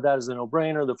safety part of that is a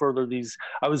no-brainer. The further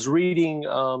I was reading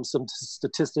some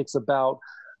statistics about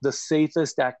the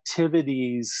safest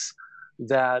activities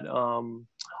that are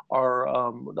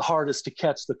the hardest to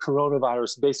catch the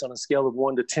coronavirus based on a scale of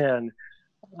 1 to 10.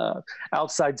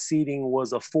 Outside seating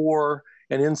was a 4,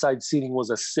 and inside seating was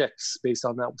a 6 based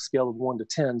on that scale of 1 to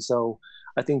 10. So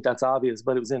I think that's obvious,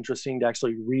 but it was interesting to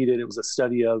actually read it. It was a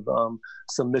study of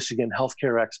some Michigan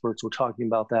healthcare experts were talking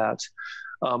about that.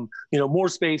 More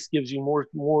space gives you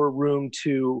more room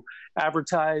to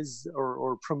advertise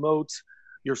or promote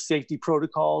your safety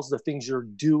protocols, the things you're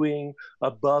doing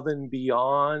above and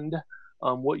beyond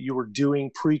what you were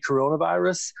doing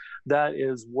pre-coronavirus. That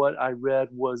is what I read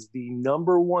was the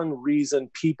number one reason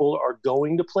people are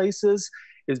going to places,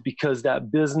 is because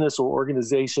that business or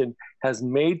organization has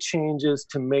made changes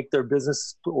to make their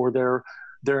business or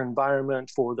their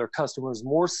environment for their customers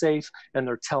more safe, and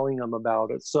they're telling them about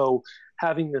it. So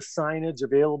having the signage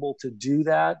available to do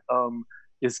that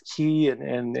is key,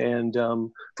 and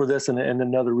for this, and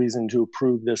another reason to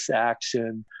approve this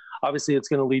action. Obviously, it's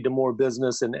going to lead to more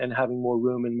business and having more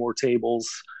room and more tables,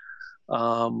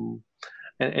 and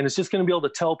it's just going to be able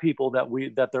to tell people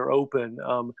that they're open.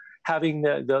 Having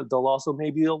they'll also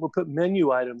maybe be able to put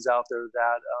menu items out there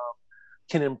that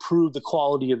can improve the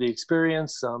quality of the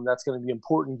experience. That's going to be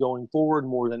important going forward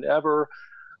more than ever,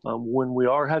 when we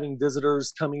are having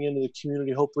visitors coming into the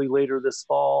community, hopefully later this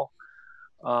fall.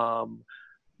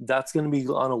 That's going to be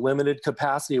on a limited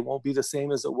capacity. It won't be the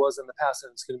same as it was in the past,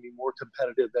 and it's going to be more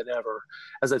competitive than ever.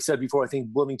 As I've said before, I think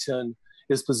Bloomington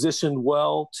is positioned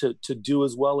well to do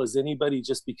as well as anybody,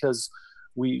 just because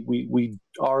we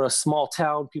are a small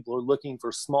town. People are looking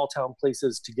for small town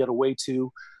places to get away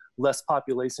to, less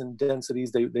population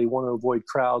densities. They want to avoid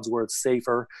crowds where it's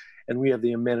safer, and we have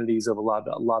the amenities of a lot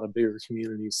of bigger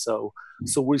communities. So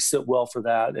we sit well for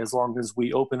that, as long as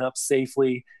we open up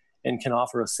safely and can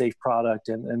offer a safe product.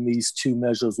 And these two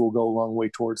measures will go a long way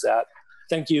towards that.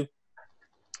 Thank you.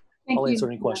 I'll answer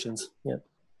any questions. Yeah.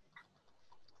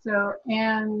 So,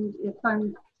 and if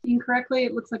I'm seeing correctly,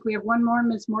 it looks like we have one more,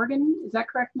 Ms. Morgan. Is that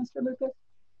correct, Mr. Lucas?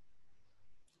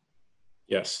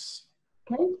 Yes.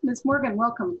 Okay, Ms. Morgan,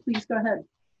 welcome. Please go ahead.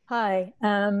 Hi,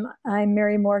 I'm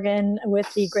Mary Morgan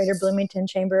with the Greater Bloomington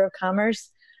Chamber of Commerce.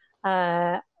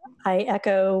 I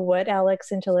echo what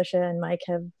Alex and Talisha and Mike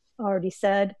have already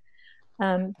said.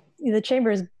 The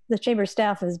chamber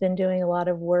staff has been doing a lot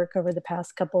of work over the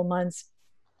past couple months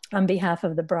on behalf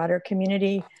of the broader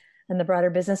community and the broader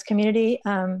business community.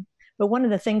 But one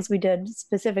of the things we did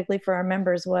specifically for our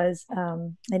members was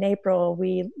in April,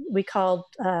 we called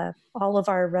all of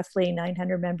our roughly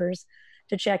 900 members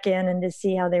to check in and to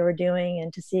see how they were doing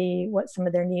and to see what some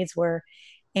of their needs were.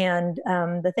 And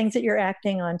the things that you're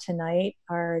acting on tonight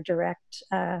are a direct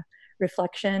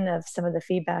reflection of some of the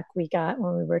feedback we got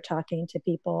when we were talking to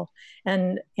people.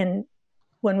 And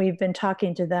when we've been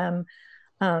talking to them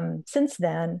since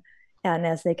then, and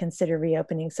as they consider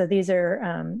reopening. So these are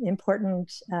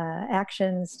important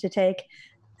actions to take.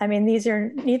 I mean, these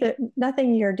are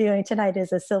nothing you're doing tonight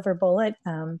is a silver bullet,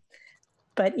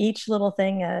 but each little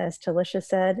thing, as Talisha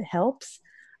said, helps.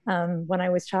 When I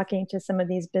was talking to some of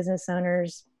these business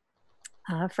owners,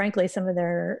 frankly, some of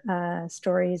their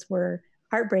stories were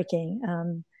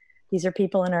heartbreaking. These are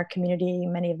people in our community,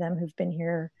 many of them who've been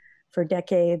here for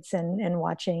decades and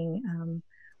watching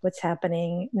what's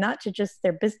happening, not to just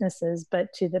their businesses,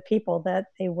 but to the people that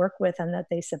they work with and that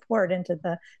they support, and to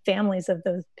the families of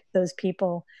those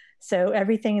people. So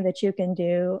everything that you can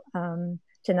do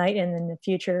tonight and in the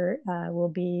future will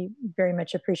be very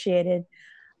much appreciated.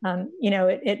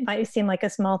 It might seem like a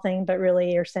small thing, but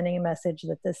really you're sending a message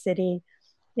that the city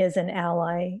is an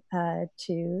ally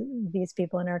to these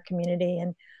people in our community,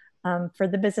 and for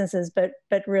the businesses, but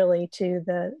really to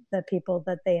the people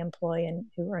that they employ and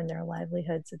who earn their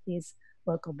livelihoods at these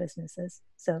local businesses.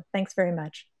 So thanks very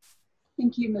much.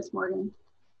 Thank you, Ms. Morgan.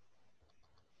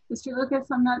 Mr. Lucas,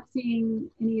 I'm not seeing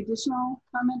any additional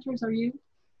commenters, are you?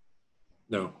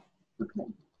 No. Okay,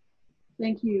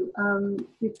 thank you.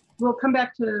 We'll come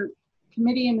back to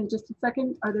committee in just a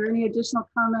second. Are there any additional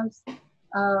comments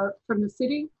from the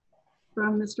city,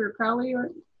 from Mr. Crowley?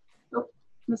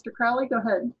 Mr. Crowley, go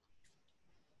ahead.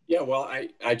 Yeah, well,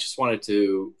 I just wanted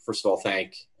to, first of all,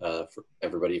 thank for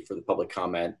everybody for the public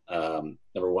comment.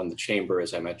 Number one, the chamber,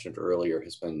 as I mentioned earlier,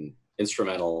 has been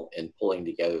instrumental in pulling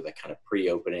together that kind of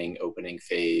pre-opening, opening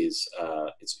phase.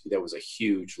 There was a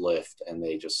huge lift, and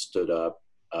they just stood up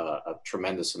a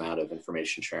tremendous amount of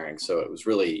information sharing. So it was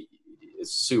really,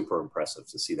 it's super impressive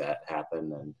to see that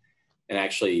happen, and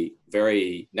actually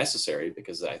very necessary,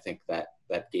 because I think that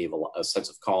gave a sense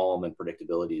of calm and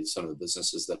predictability to some of the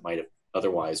businesses that might have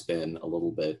otherwise been a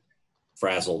little bit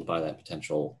frazzled by that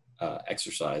potential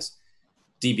exercise.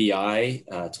 DBI,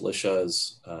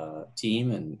 Talisha's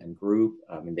team and group,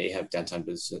 I mean, they have Downtown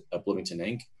Bloomington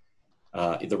Inc.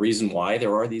 The reason why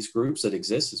there are these groups that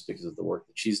exist is because of the work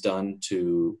that she's done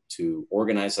to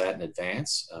organize that in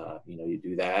advance. You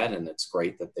do that, and it's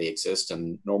great that they exist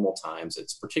in normal times.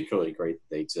 It's particularly great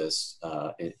that they exist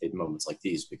in moments like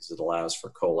these, because it allows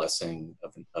for coalescing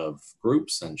of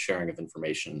groups and sharing of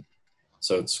information.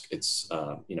 So it's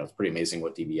pretty amazing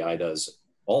what DBI does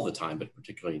all the time, but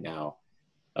particularly now.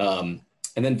 And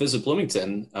then Visit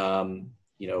Bloomington,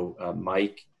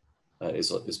 Mike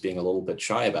is being a little bit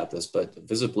shy about this, but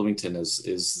Visit Bloomington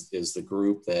is the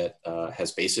group that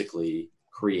has basically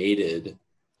created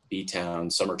B-Town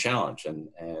Summer Challenge,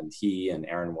 and he and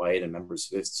Aaron White and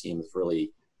members of his team have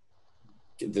really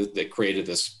that created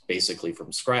this basically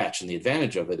from scratch. And the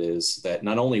advantage of it is that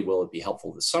not only will it be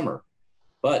helpful this summer,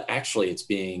 but actually it's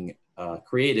being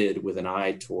created with an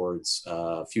eye towards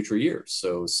future years.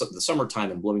 So the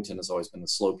summertime in Bloomington has always been the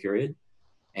slow period.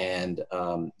 And,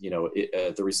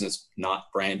 the reason it's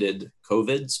not branded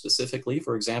COVID specifically,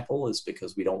 for example, is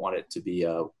because we don't want it to be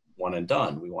a one and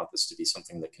done. We want this to be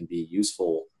something that can be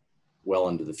useful well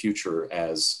into the future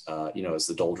as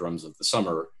the doldrums of the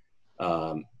summer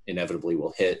inevitably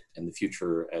will hit in the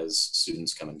future as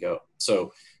students come and go.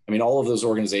 So, I mean, all of those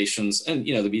organizations, and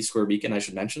the B Square Beacon, I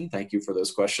should mention, thank you for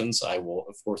those questions. I will,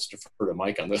 of course, defer to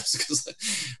Mike on those because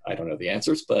I don't know the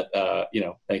answers, but,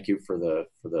 thank you for the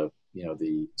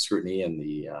scrutiny and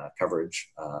the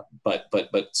coverage. But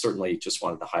certainly just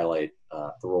wanted to highlight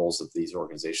the roles that these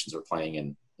organizations are playing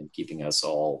in keeping us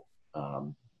all,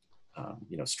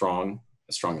 as strong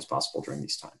as possible during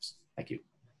these times. Thank you.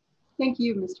 Thank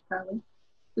you, Mr. Crowley.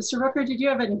 Mr. Rooker, did you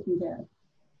have anything to add?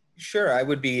 Sure, I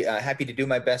would be happy to do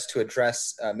my best to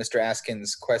address Mr.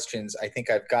 Askin's questions. I think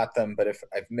I've got them, but if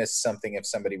I've missed something, if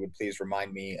somebody would please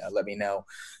remind me, let me know.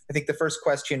 I think the first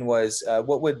question was,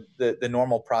 what would the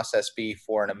normal process be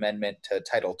for an amendment to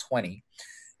Title 20?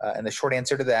 And the short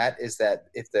answer to that is that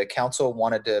if the council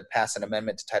wanted to pass an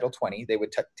amendment to Title 20, they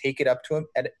would take it up to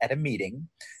at a meeting.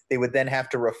 They would then have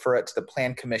to refer it to the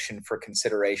Plan Commission for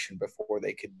consideration before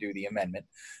they could do the amendment.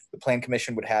 The Plan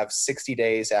Commission would have 60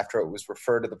 days after it was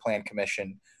referred to the Plan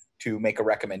Commission to make a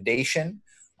recommendation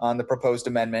on the proposed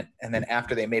amendment. And then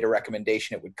after they made a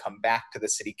recommendation, it would come back to the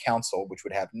City Council, which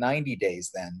would have 90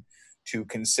 days then to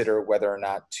consider whether or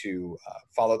not to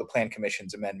follow the Plan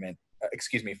Commission's amendment.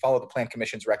 Follow the Plan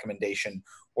Commission's recommendation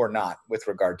or not with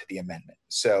regard to the amendment.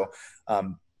 So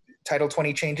Title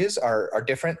 20 changes are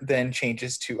different than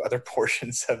changes to other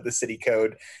portions of the city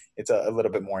code. It's a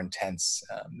little bit more intense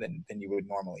than you would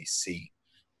normally see.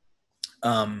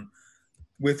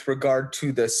 With regard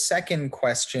to the second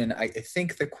question, I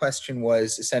think the question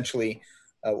was essentially,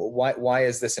 why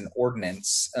is this an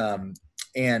ordinance?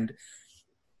 And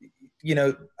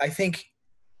I think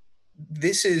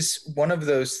this is one of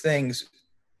those things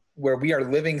where we are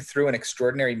living through an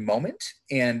extraordinary moment,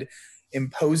 and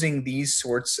imposing these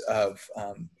sorts of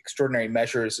extraordinary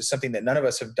measures is something that none of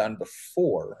us have done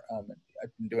before.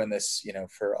 I've been doing this,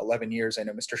 for 11 years. I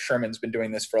know Mr. Sherman's been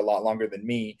doing this for a lot longer than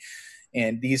me.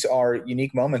 And these are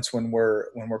unique moments when we're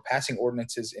passing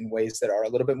ordinances in ways that are a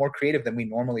little bit more creative than we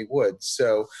normally would.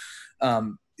 So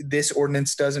this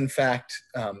ordinance does, in fact,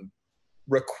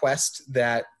 request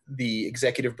that the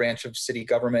executive branch of city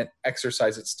government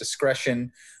exercise its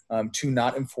discretion to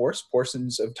not enforce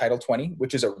portions of Title 20,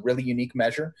 which is a really unique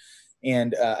measure.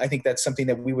 And I think that's something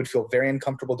that we would feel very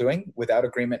uncomfortable doing without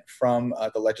agreement from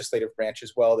the legislative branch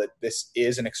as well, that this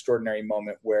is an extraordinary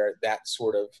moment where that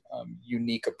sort of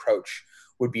unique approach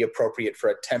would be appropriate for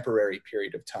a temporary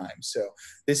period of time. So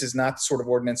this is not the sort of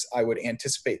ordinance I would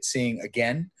anticipate seeing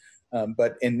again.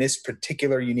 But in this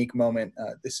particular unique moment,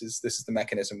 this is the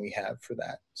mechanism we have for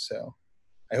that. So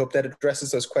I hope that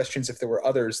addresses those questions. If there were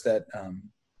others that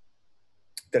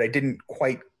I didn't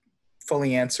quite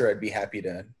fully answer, I'd be happy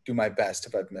to do my best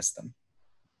if I've missed them.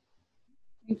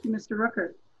 Thank you, Mr.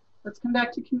 Rooker. Let's come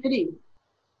back to committee.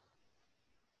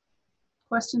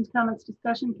 Questions, comments,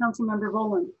 discussion. Councilmember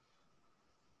Voland.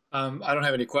 I don't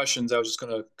have any questions. I was just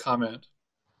going to comment.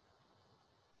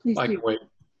 Please I do. can wait.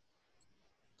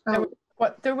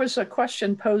 There was a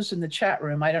question posed in the chat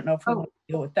room. I don't know if we want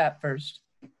to deal with that first.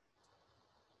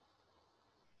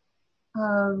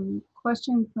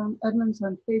 Question from Edmonds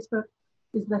on Facebook.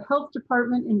 Is the health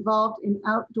department involved in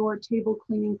outdoor table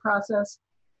cleaning process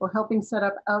or helping set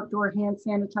up outdoor hand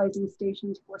sanitizing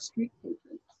stations for street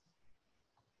patrons?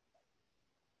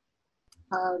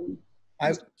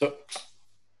 I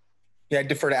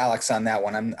defer to Alex on that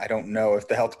one. I don't know if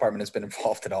the health department has been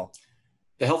involved at all.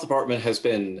 The health department has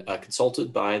been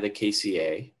consulted by the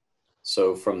KCA.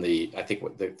 So I think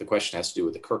what the question has to do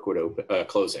with the Kirkwood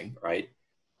closing, right?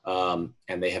 And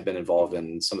they have been involved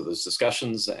in some of those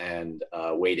discussions and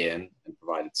weighed in and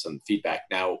provided some feedback.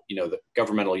 Now, the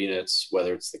governmental units,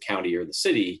 whether it's the county or the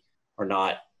city, are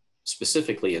not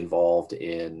specifically involved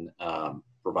in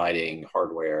providing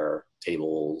hardware,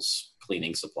 tables,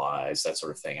 cleaning supplies, that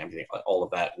sort of thing. I mean, all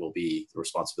of that will be the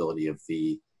responsibility of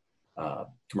the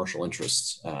commercial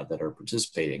interests that are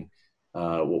participating.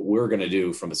 What we're going to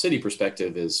do from a city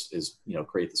perspective is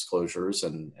create disclosures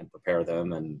and prepare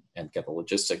them and get the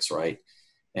logistics right.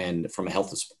 And from a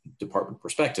health department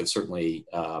perspective, certainly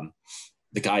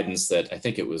the guidance that I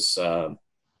think it was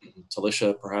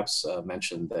Talisha perhaps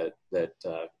mentioned that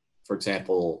for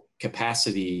example,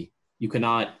 capacity, you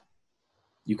cannot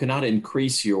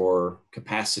increase your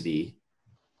capacity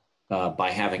by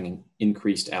having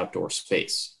increased outdoor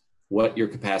space. What your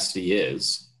capacity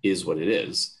is what it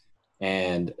is.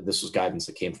 And this was guidance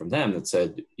that came from them that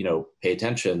said, pay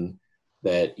attention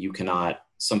that you cannot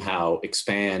somehow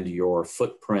expand your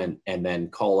footprint and then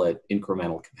call it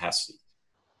incremental capacity.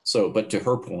 So, but to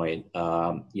her point,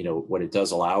 what it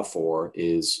does allow for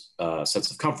is a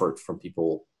sense of comfort from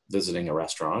people visiting a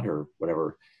restaurant or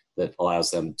whatever that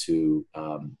allows them to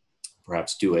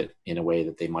perhaps do it in a way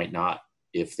that they might not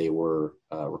if they were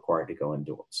required to go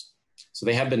indoors. So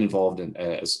they have been involved in,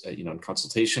 in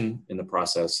consultation in the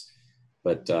process,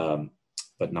 but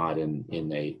not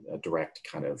in a direct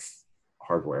kind of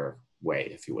hardware way,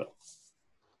 if you will.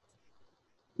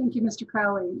 Thank you, Mr.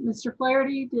 Crowley. Mr.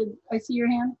 Flaherty, did I see your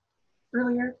hand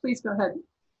earlier? Please go ahead.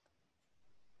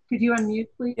 Could you unmute,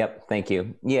 please? Yep, thank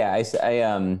you. Yeah,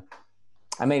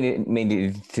 I may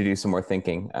need to do some more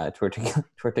thinking to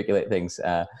articulate things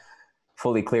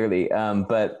fully clearly.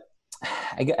 But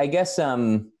I guess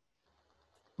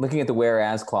looking at the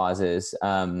whereas clauses,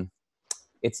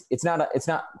 it's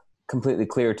not completely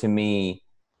clear to me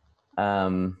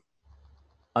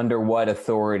under what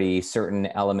authority certain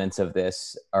elements of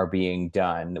this are being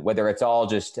done, whether it's all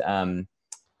just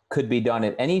could be done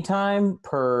at any time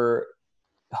per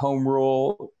home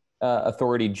rule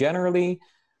authority generally,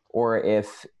 or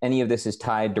if any of this is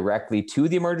tied directly to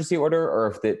the emergency order,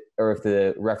 or if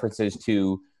the references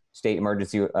to state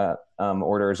emergency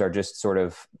orders are just sort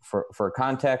of for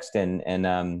context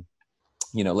and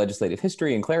legislative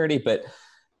history and clarity. But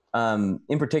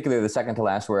in particular, the second to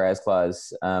last whereas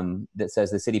clause that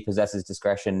says the city possesses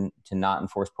discretion to not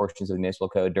enforce portions of the municipal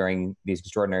code during these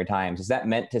extraordinary times. Is that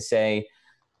meant to say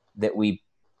that we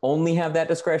only have that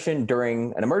discretion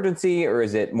during an emergency, or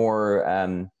is it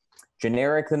more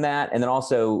generic than that? And then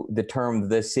also the term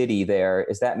 "the city" there,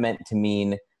 is that meant to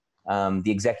mean the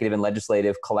executive and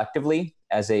legislative collectively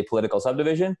as a political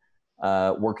subdivision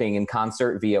working in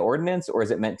concert via ordinance, or is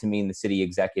it meant to mean the city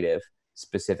executive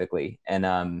specifically? And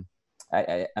I'm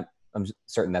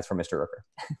certain that's for Mr.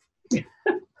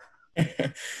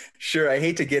 Rooker. Sure. I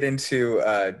hate to get into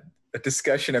a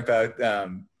discussion about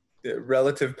the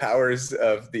relative powers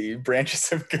of the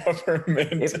branches of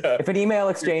government. If an email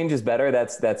exchange is better,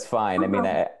 that's fine. I mean,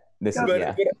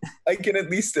 but I can at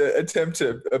least attempt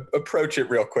to approach it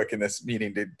real quick in this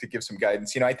meeting to give some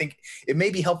guidance. I think it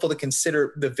may be helpful to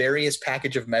consider the various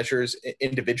package of measures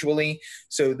individually.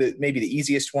 So maybe the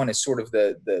easiest one is sort of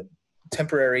the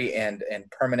temporary and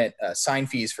permanent sign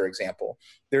fees, for example.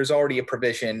 There's already a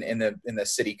provision in the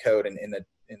city code and in the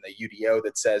UDO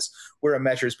that says where a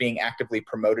measure is being actively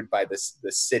promoted by the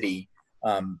city,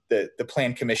 the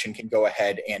Plan Commission can go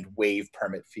ahead and waive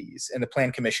permit fees. And the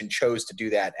Plan Commission chose to do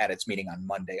that at its meeting on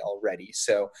Monday already.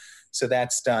 So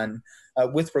that's done.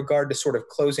 With regard to sort of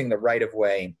closing the right of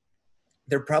way,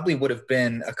 there probably would have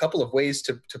been a couple of ways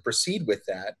to proceed with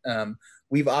that.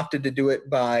 We've opted to do it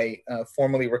by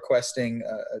formally requesting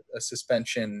a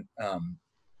suspension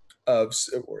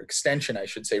or extension, I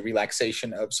should say,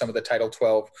 relaxation of some of the Title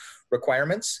 12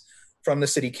 requirements from the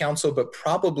city council, but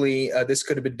probably this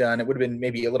could have been done. It would have been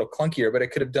maybe a little clunkier, but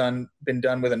it could have been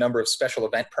done with a number of special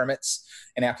event permits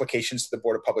and applications to the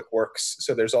Board of Public Works.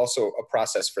 So there's also a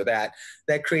process for that.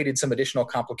 That created some additional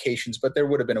complications, but there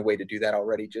would have been a way to do that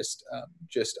already just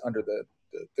under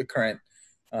the current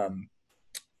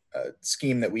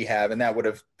scheme that we have, and that would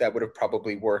have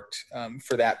probably worked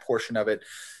for that portion of it.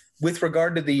 With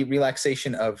regard to the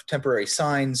relaxation of temporary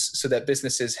signs so that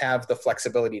businesses have the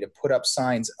flexibility to put up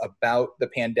signs about the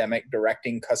pandemic,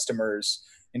 directing customers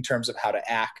in terms of how to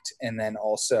act, and then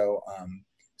also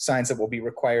signs that will be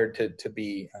required to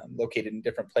be located in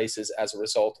different places as a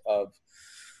result of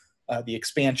the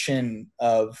expansion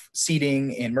of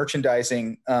seating and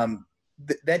merchandising,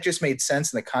 that just made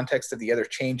sense in the context of the other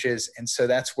changes. And so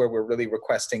that's where we're really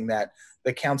requesting that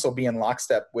the council be in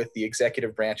lockstep with the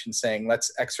executive branch and saying,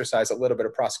 let's exercise a little bit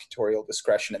of prosecutorial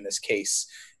discretion in this case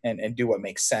and do what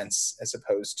makes sense, as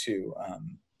opposed to,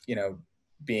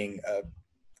 being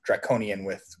draconian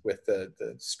with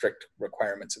the strict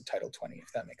requirements of Title 20,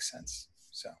 if that makes sense.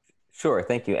 So. Sure,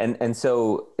 thank you. And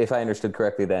so if I understood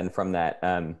correctly then from that,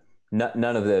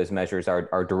 none of those measures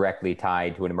are directly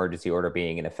tied to an emergency order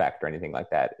being in effect or anything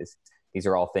like that. These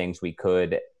are all things we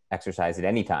could exercise at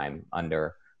any time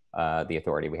under the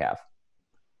authority we have.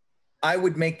 I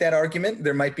would make that argument.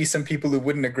 There might be some people who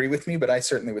wouldn't agree with me, but I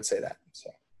certainly would say that. So.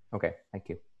 Okay, thank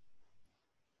you.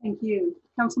 Thank you.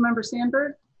 Councilmember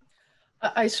Sandberg?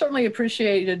 I certainly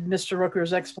appreciated Mr.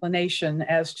 Rooker's explanation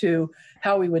as to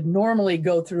how we would normally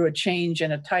go through a change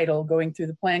in a title, going through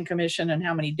the Plan Commission and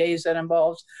how many days that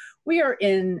involves. We are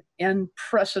in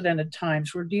unprecedented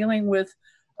times. We're dealing with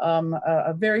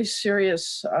a very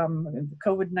serious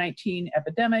COVID-19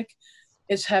 epidemic.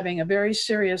 It's having a very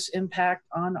serious impact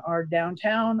on our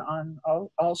downtown, on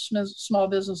all small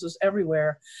businesses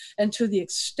everywhere. And to the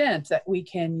extent that we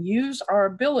can use our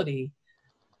ability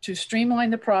to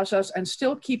streamline the process and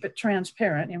still keep it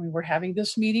transparent, and we're having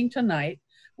this meeting tonight.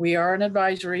 We are an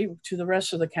advisory to the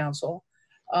rest of the council.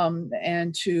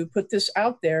 and to put this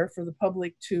out there for the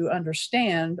public to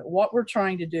understand what we're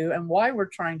trying to do and why we're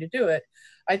trying to do it,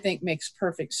 I think makes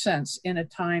perfect sense in a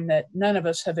time that none of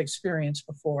us have experienced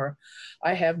before.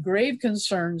 I have grave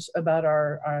concerns about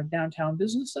our downtown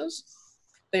businesses.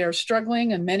 They are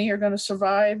struggling, and many are going to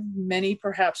survive. Many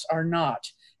perhaps are not.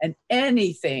 And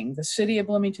anything the city of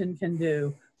Bloomington can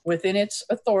do within its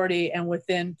authority and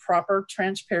within proper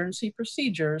transparency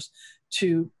procedures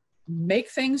to make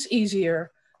things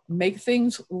easier, make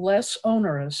things less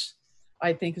onerous,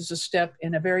 I think is a step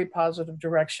in a very positive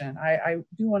direction. I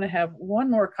do want to have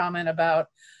one more comment about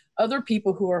other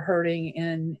people who are hurting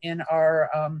in our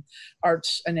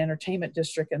arts and entertainment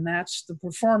district, and that's the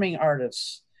performing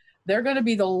artists. They're going to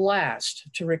be the last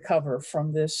to recover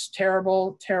from this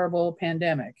terrible, terrible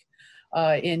pandemic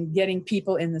in getting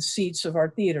people in the seats of our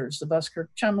theaters. The Buskirk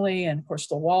Chumley and of course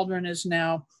the Waldron is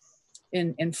now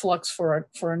in flux for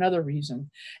another reason.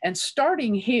 And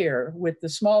starting here with the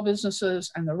small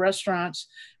businesses and the restaurants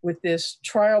with this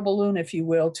trial balloon, if you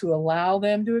will, to allow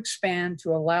them to expand,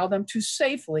 to allow them to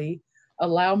safely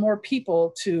allow more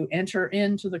people to enter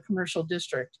into the commercial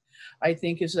district, I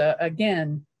think is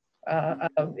again,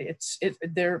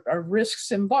 there are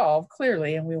risks involved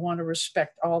clearly, and we want to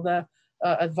respect all the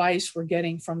advice we're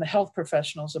getting from the health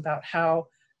professionals about how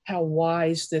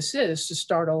wise this is to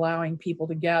start allowing people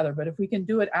to gather. But if we can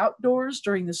do it outdoors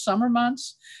during the summer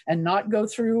months and not go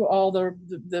through all the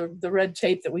red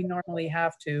tape that we normally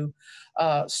have to,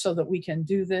 so that we can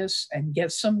do this and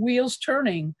get some wheels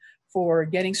turning for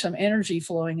getting some energy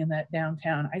flowing in that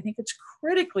downtown, I think it's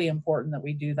critically important that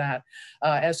we do that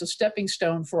as a stepping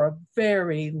stone for a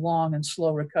very long and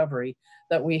slow recovery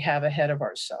that we have ahead of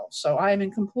ourselves. So I'm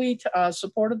in complete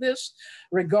support of this,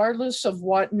 regardless of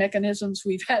what mechanisms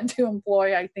we've had to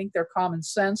employ. I think they're common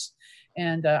sense,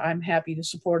 and I'm happy to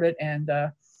support it and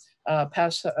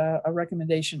pass a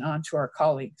recommendation on to our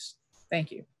colleagues.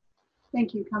 Thank you.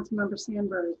 Thank you, Councilmember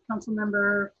Sandberg.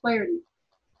 Councilmember Flaherty.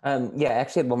 Yeah, I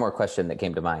actually had one more question that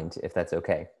came to mind, if that's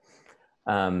okay.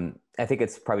 I think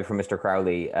it's probably for Mr.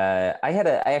 Crowley. I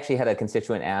actually had a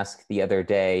constituent ask the other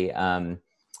day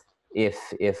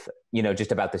if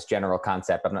just about this general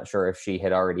concept. I'm not sure if she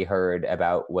had already heard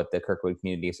about what the Kirkwood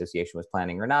Community Association was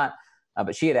planning or not,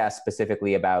 but she had asked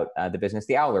specifically about the business,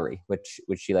 the Owlery, which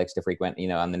she likes to frequent,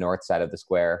 on the north side of the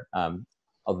square.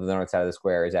 Although the north side of the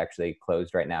square is actually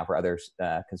closed right now for other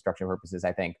construction purposes,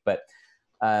 I think. But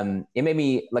it made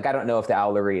me, I don't know if the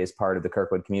Owlery is part of the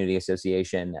Kirkwood Community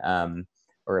Association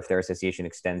or if their association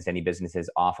extends to any businesses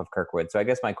off of Kirkwood. So I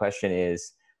guess my question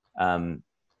is,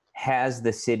 has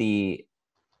the city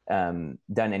done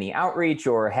any outreach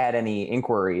or had any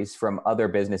inquiries from other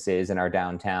businesses in our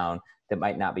downtown that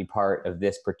might not be part of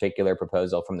this particular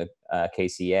proposal from the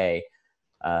KCA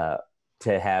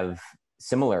to have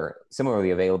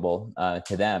similarly available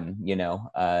to them,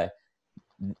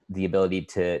 the ability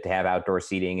to have outdoor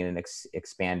seating in an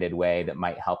expanded way that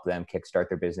might help them kickstart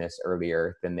their business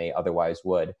earlier than they otherwise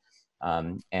would.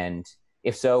 And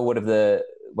if so,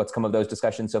 what's come of those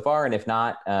discussions so far? And if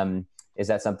not, is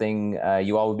that something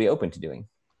you all would be open to doing?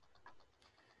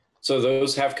 So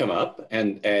those have come up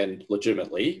and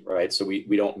legitimately, right? So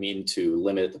we don't mean to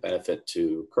limit the benefit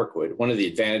to Kirkwood. One of the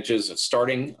advantages of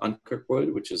starting on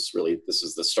Kirkwood, which is really, this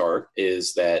is the start,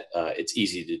 is that it's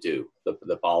easy to do.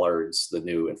 The bollards, the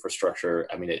new infrastructure,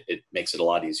 I mean, it makes it a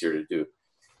lot easier to do.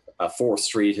 4th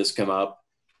Street has come up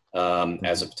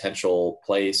as a potential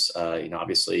place.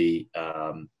 Obviously,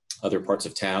 other parts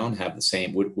of town have the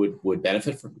same, would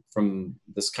benefit from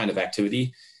this kind of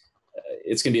activity.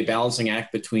 It's going to be a balancing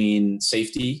act between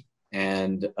safety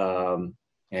and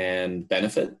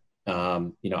benefit.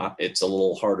 It's a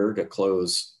little harder to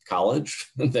close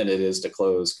college than it is to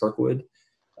close Kirkwood.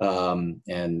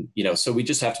 So we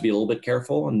just have to be a little bit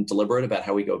careful and deliberate about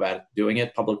how we go about doing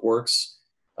it. Public Works,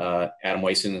 Adam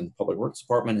Wason in the Public Works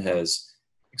Department has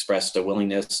expressed a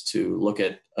willingness to look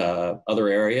at other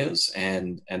areas.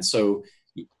 And so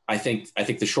I think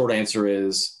the short answer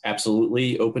is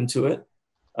absolutely open to it.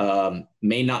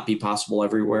 May not be possible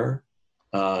everywhere.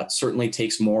 Certainly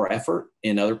takes more effort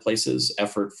in other places,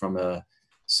 effort from a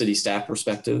city staff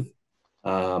perspective.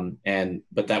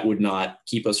 But that would not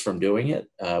keep us from doing it.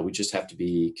 We just have to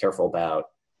be careful about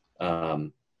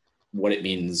what it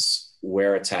means,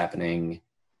 where it's happening,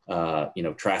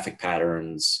 traffic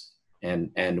patterns,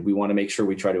 and we want to make sure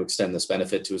we try to extend this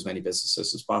benefit to as many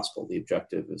businesses as possible. The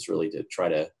objective is really to try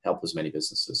to help as many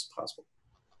businesses as possible.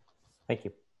 Thank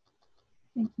you.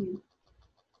 Thank you.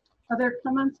 Other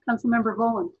comments? Councilmember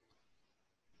Volan.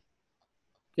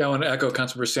 Yeah, I want to echo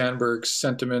Councilmember Sandberg's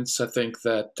sentiments. I think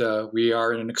that we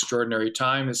are in an extraordinary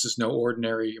time. This is no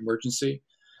ordinary emergency.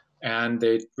 and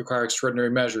they require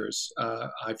extraordinary measures.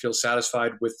 I feel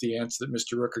satisfied with the answer that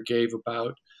Mr. Rooker gave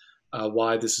about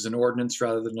why this is an ordinance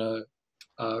rather than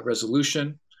a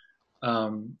resolution.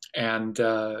 In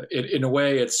a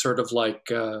way, it's sort of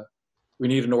like we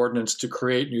need an ordinance to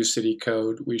create new city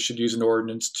code. We should use an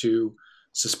ordinance to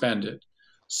suspend it.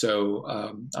 So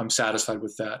I'm satisfied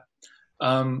with that.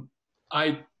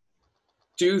 I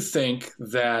do think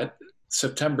that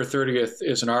September 30th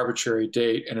is an arbitrary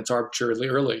date, and it's arbitrarily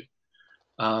early.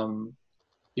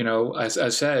 As I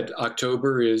said,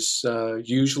 October is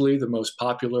usually the most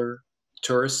popular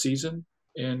tourist season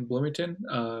in Bloomington,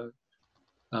 or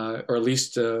at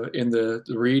least in the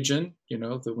region, when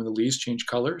the leaves change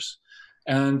colors.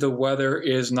 And the weather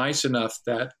is nice enough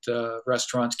that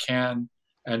restaurants can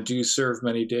and do serve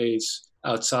many days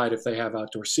outside if they have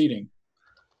outdoor seating.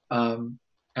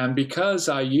 And because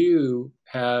IU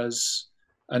has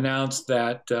announced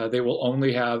that they will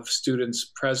only have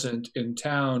students present in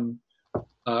town,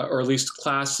 or at least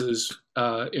classes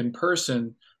in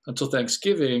person until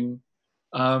Thanksgiving,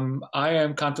 I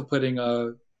am contemplating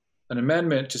an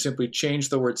amendment to simply change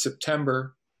the word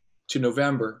September to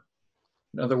November.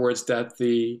 In other words, that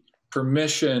the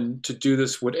permission to do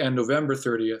this would end November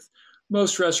 30th.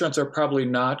 Most restaurants are probably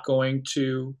not going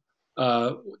to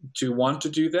want to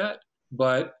do that,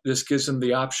 but this gives them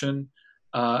the option.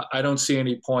 I don't see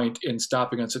any point in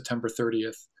stopping on September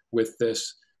 30th with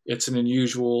this. It's an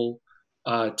unusual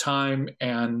time,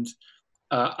 and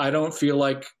I don't feel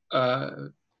like I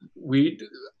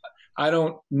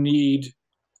don't need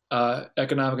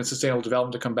economic and sustainable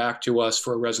development to come back to us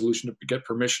for a resolution to get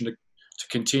permission to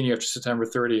continue after September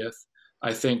 30th.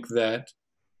 I think that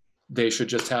they should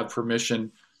just have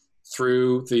permission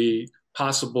through the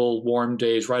possible warm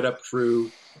days right up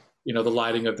through, the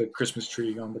lighting of the Christmas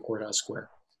tree on the courthouse square.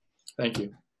 Thank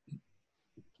you.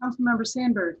 Councilmember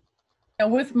Sandberg.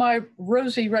 And with my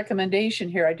rosy recommendation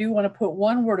here, I do want to put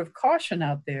one word of caution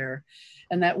out there,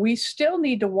 and that we still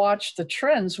need to watch the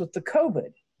trends with the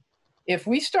COVID. If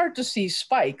we start to see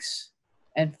spikes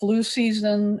and flu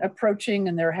season approaching,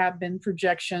 and there have been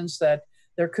projections that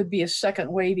there could be a second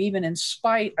wave, even in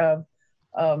spite of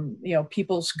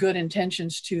people's good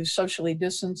intentions to socially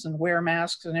distance and wear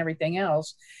masks and everything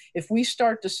else. If we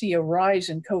start to see a rise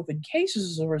in COVID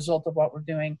cases as a result of what we're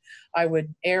doing, I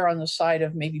would err on the side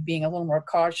of maybe being a little more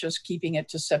cautious, keeping it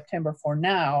to September for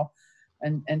now,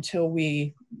 and until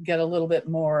we get a little bit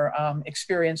more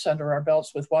experience under our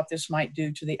belts with what this might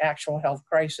do to the actual health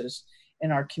crisis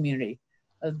in our community.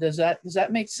 Does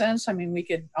that make sense? I mean, we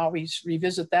could always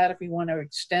revisit that if we want to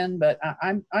extend, but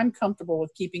I'm comfortable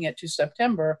with keeping it to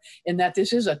September, in that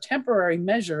this is a temporary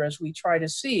measure as we try to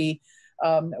see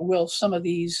will some of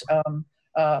these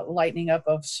lightening up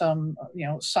of some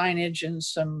signage and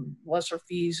some lesser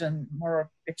fees and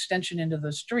more extension into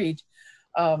the street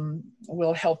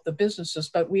will help the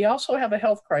businesses. But we also have a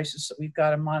health crisis that we've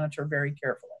got to monitor very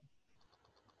carefully.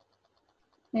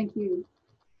 Thank you.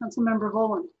 Councilmember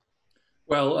Volan.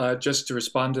 Well, just to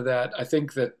respond to that, I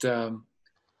think that,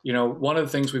 one of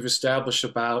the things we've established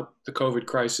about the COVID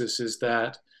crisis is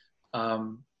that,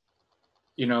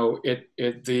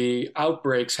 the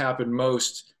outbreaks happen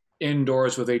most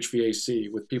indoors with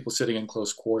HVAC, with people sitting in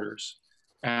close quarters.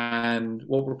 And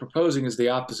what we're proposing is the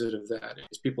opposite of that,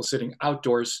 is people sitting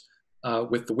outdoors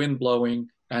with the wind blowing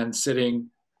and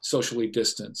sitting socially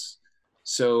distanced.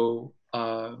 So,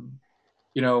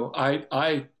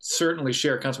 I certainly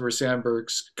share Councilmember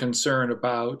Sandberg's concern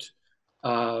about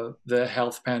the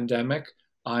health pandemic.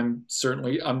 I'm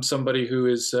somebody who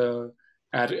is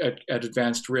at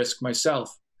advanced risk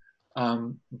myself.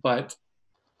 But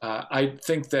I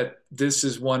think that this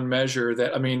is one measure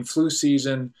that, flu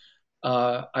season,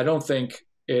 I don't think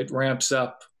it ramps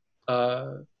up,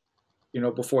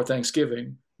 before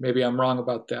Thanksgiving. Maybe I'm wrong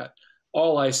about that.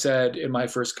 All I said in my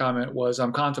first comment was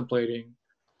I'm contemplating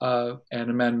an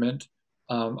amendment.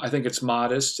 I think it's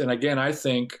modest. And again, I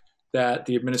think that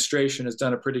the administration has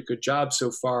done a pretty good job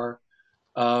so far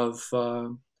of,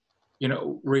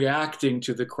 reacting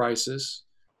to the crisis,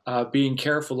 being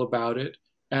careful about it.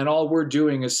 And all we're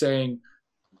doing is saying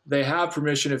they have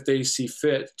permission if they see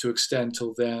fit to extend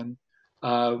till then.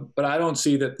 But I don't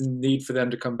see that the need for them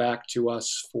to come back to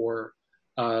us for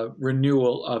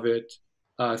renewal of it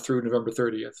through November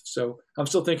 30th. So I'm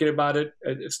still thinking about it.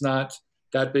 It's not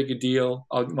that big a deal.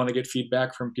 I want to get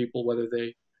feedback from people whether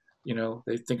they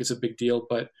think it's a big deal,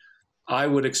 but I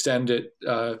would extend it,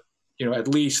 at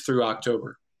least through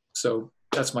October. So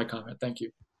that's my comment. Thank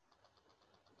you.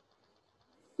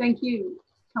 Thank you.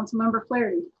 Councilmember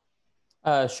Flaherty.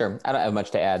 Sure. I don't have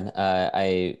much to add.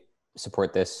 I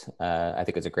support this. I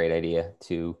think it's a great idea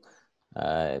to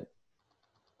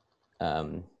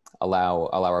allow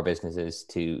our businesses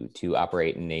to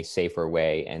operate in a safer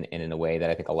way and in a way that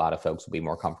I think a lot of folks will be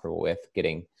more comfortable with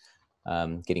getting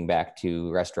back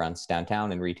to restaurants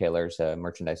downtown and retailers,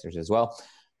 merchandisers as well.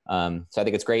 So I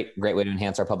think it's great way to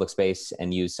enhance our public space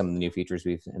and use some of the new features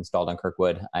we've installed on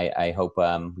Kirkwood. I hope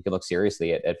we can look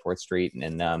seriously at 4th Street.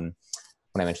 And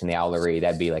when I mentioned the Owlery,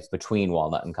 that'd be like between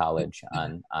Walnut and College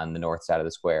on the north side of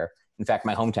the square. In fact,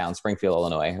 my hometown, Springfield,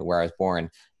 Illinois, where I was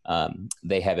born,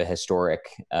 they have a historic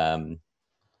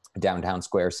downtown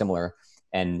square similar.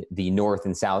 And the north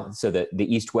and south, so the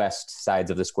east-west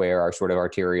sides of the square are sort of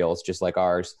arterials, just like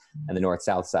ours, and the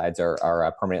north-south sides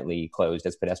are permanently closed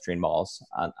as pedestrian malls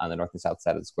on the north and south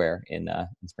side of the square in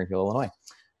Springfield, Illinois,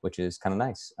 which is kind of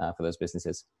nice for those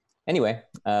businesses. Anyway,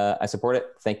 I support it.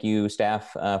 Thank you,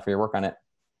 staff, for your work on it.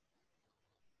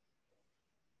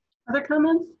 Other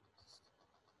comments?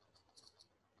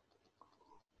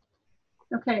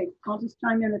 Okay, I'll just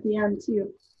chime in at the end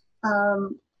too.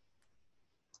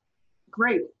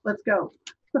 Great, let's go.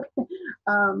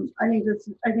 I think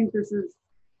this is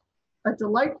a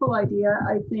delightful idea.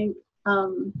 I think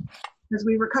as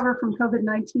we recover from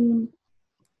COVID-19,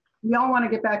 we all want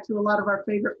to get back to a lot of our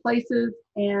favorite places,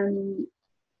 and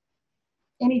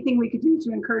anything we could do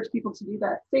to encourage people to do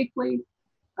that safely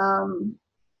and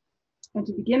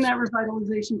to begin that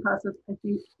revitalization process, I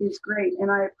think is great.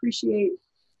 And I appreciate,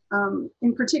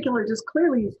 in particular, just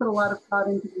clearly you put a lot of thought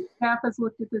into this. Staff has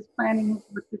looked at this, planning has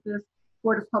looked at this,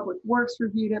 Board of Public Works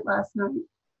reviewed it last night.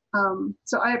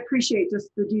 So I appreciate just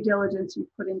the due diligence you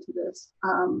put into this.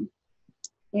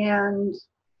 And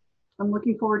I'm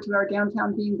looking forward to our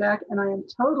downtown being back, and I am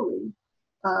totally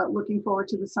looking forward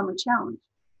to the summer challenge.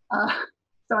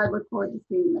 So I look forward to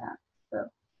seeing that. So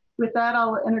with that,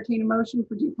 I'll entertain a motion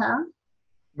for due pass.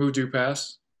 Move due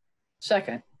pass.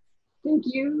 Second. Thank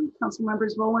you, Council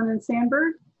Members Volan and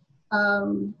Sandberg.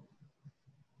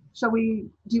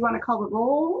 Do you want to call the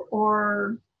roll,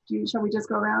 or shall we just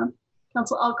go around?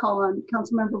 I'll call on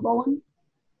Councilmember Volan.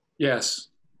 Yes.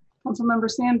 Councilmember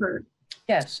Sandberg.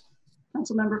 Yes.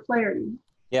 Councilmember Flaherty.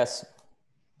 Yes.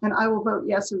 And I will vote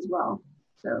yes as well.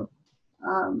 So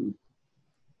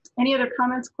any other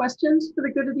comments, questions for the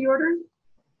good of the order?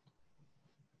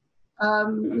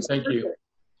 Thank you.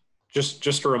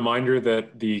 Just a reminder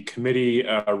that the committee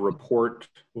report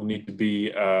will need to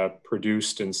be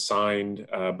produced and signed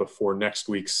before next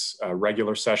week's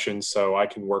regular session. So I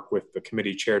can work with the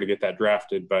committee chair to get that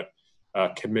drafted, but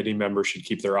committee members should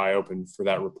keep their eye open for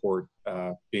that report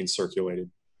being circulated.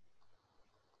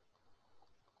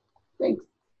 Thanks.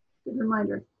 Good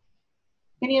reminder.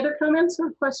 Any other comments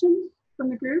or questions from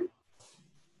the group?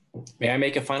 May I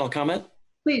make a final comment?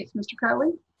 Please, Mr.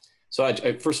 Crowley. So I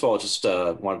first of all, just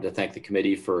wanted to thank the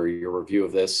committee for your review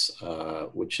of this,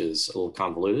 which is a little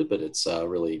convoluted, but it's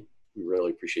we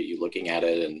really appreciate you looking at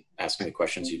it and asking the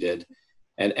questions you did,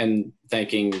 and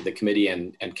thanking the committee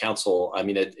and council. I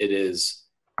mean, it is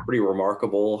pretty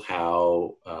remarkable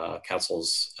how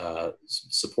council's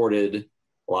supported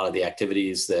a lot of the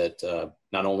activities that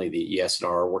not only the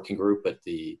ES&R working group, but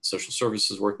the social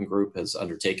services working group has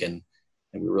undertaken.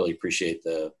 And we really appreciate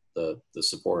the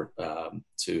support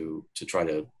to try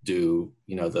to do,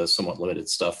 the somewhat limited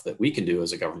stuff that we can do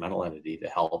as a governmental entity to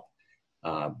help.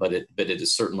 But it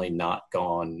has certainly not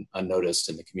gone unnoticed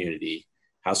in the community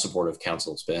how supportive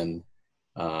council's been,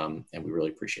 and we really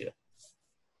appreciate it.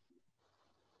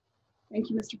 Thank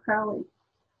you, Mr. Crowley.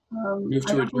 I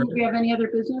don't think we have any other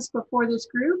business before this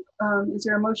group. Is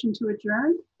there a motion to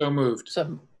adjourn? So moved.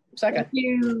 Second. Thank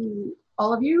you,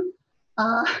 all of you.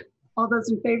 All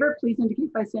those in favor, please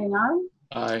indicate by saying aye.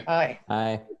 Aye. Aye.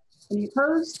 Aye. Any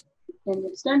opposed? Any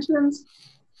abstentions?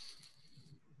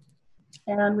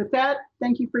 And with that,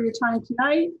 thank you for your time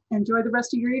tonight. Enjoy the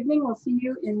rest of your evening. We'll see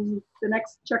you in the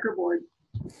next checkerboard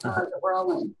that we're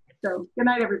all in. So good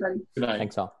night, everybody. Good night.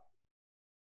 Thanks all.